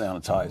hand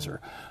sanitizer.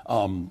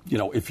 You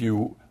know, if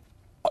you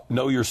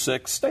know you're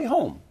sick, stay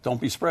home.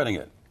 Don't be spreading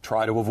it.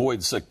 Try to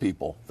avoid sick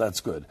people.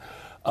 That's good.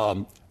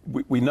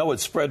 we know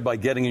it's spread by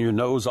getting in your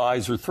nose,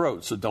 eyes, or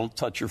throat, so don't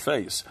touch your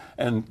face.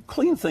 And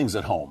clean things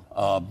at home.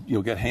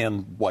 Get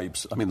hand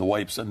wipes, the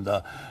wipes, and,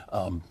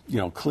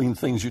 clean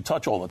things you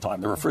touch all the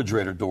time. The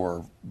refrigerator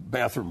door,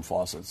 bathroom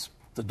faucets,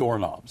 the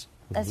doorknobs.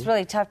 That's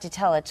really tough to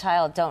tell a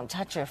child, don't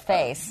touch your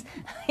face,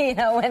 when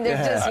they're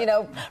just,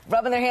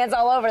 rubbing their hands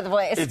all over the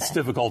place. It's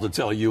difficult to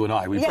tell you and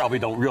I. We probably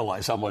don't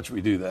realize how much we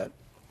do that.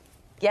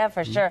 Yeah,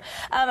 for sure.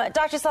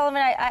 Dr.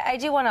 Sullivan, I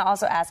do want to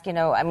also ask,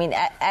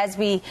 as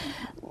we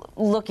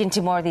look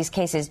into more of these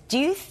cases, do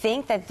you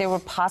think that there were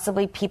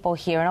possibly people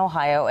here in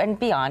Ohio and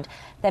beyond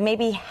that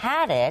maybe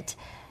had it,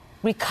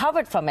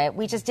 recovered from it,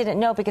 we just didn't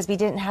know because we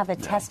didn't have the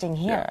testing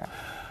here? Yeah.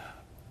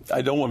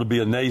 I don't want to be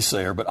a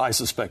naysayer, but I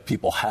suspect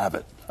people have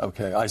it.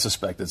 Okay, I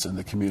suspect it's in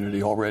the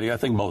community already. I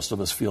think most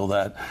of us feel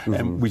that,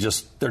 and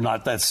they're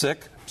not that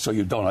sick, so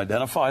you don't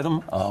identify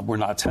them. We're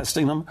not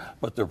testing them,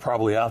 but they're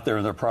probably out there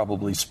and they're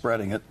probably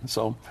spreading it.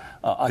 So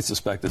I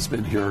suspect it's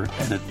been here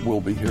and it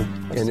will be here.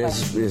 And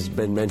as has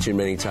been mentioned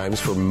many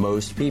times, for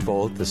most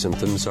people, the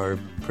symptoms are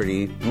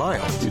pretty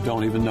mild. You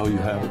don't even know you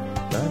have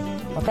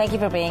it. Well, thank you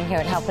for being here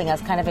and helping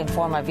us kind of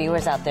inform our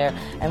viewers out there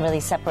and really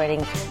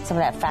separating some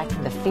of that fact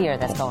from the fear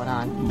that's going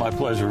on. My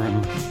pleasure,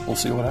 and we'll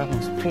see what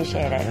happens.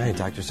 Appreciate it. All right,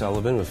 Dr.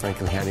 Sullivan with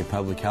Franklin County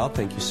Public Health,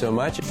 thank you so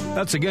much.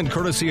 That's again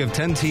courtesy of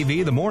 10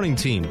 TV, the morning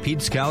team, Pete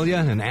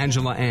Scalia and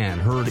Angela Ann,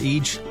 heard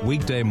each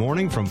weekday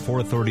morning from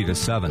 4:30 to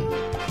 7.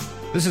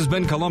 This has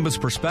been Columbus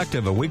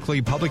Perspective, a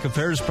weekly public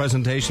affairs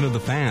presentation of The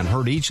Fan,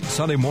 heard each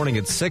Sunday morning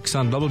at 6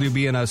 on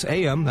WBNS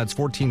AM, that's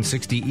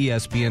 1460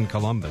 ESPN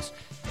Columbus,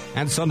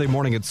 and Sunday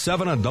morning at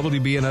 7 on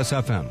WBNS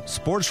FM,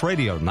 Sports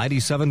Radio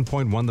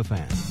 97.1 The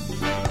Fan.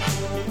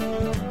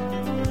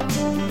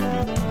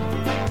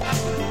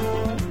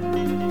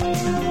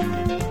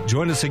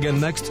 Join us again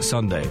next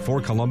Sunday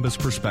for Columbus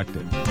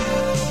Perspective.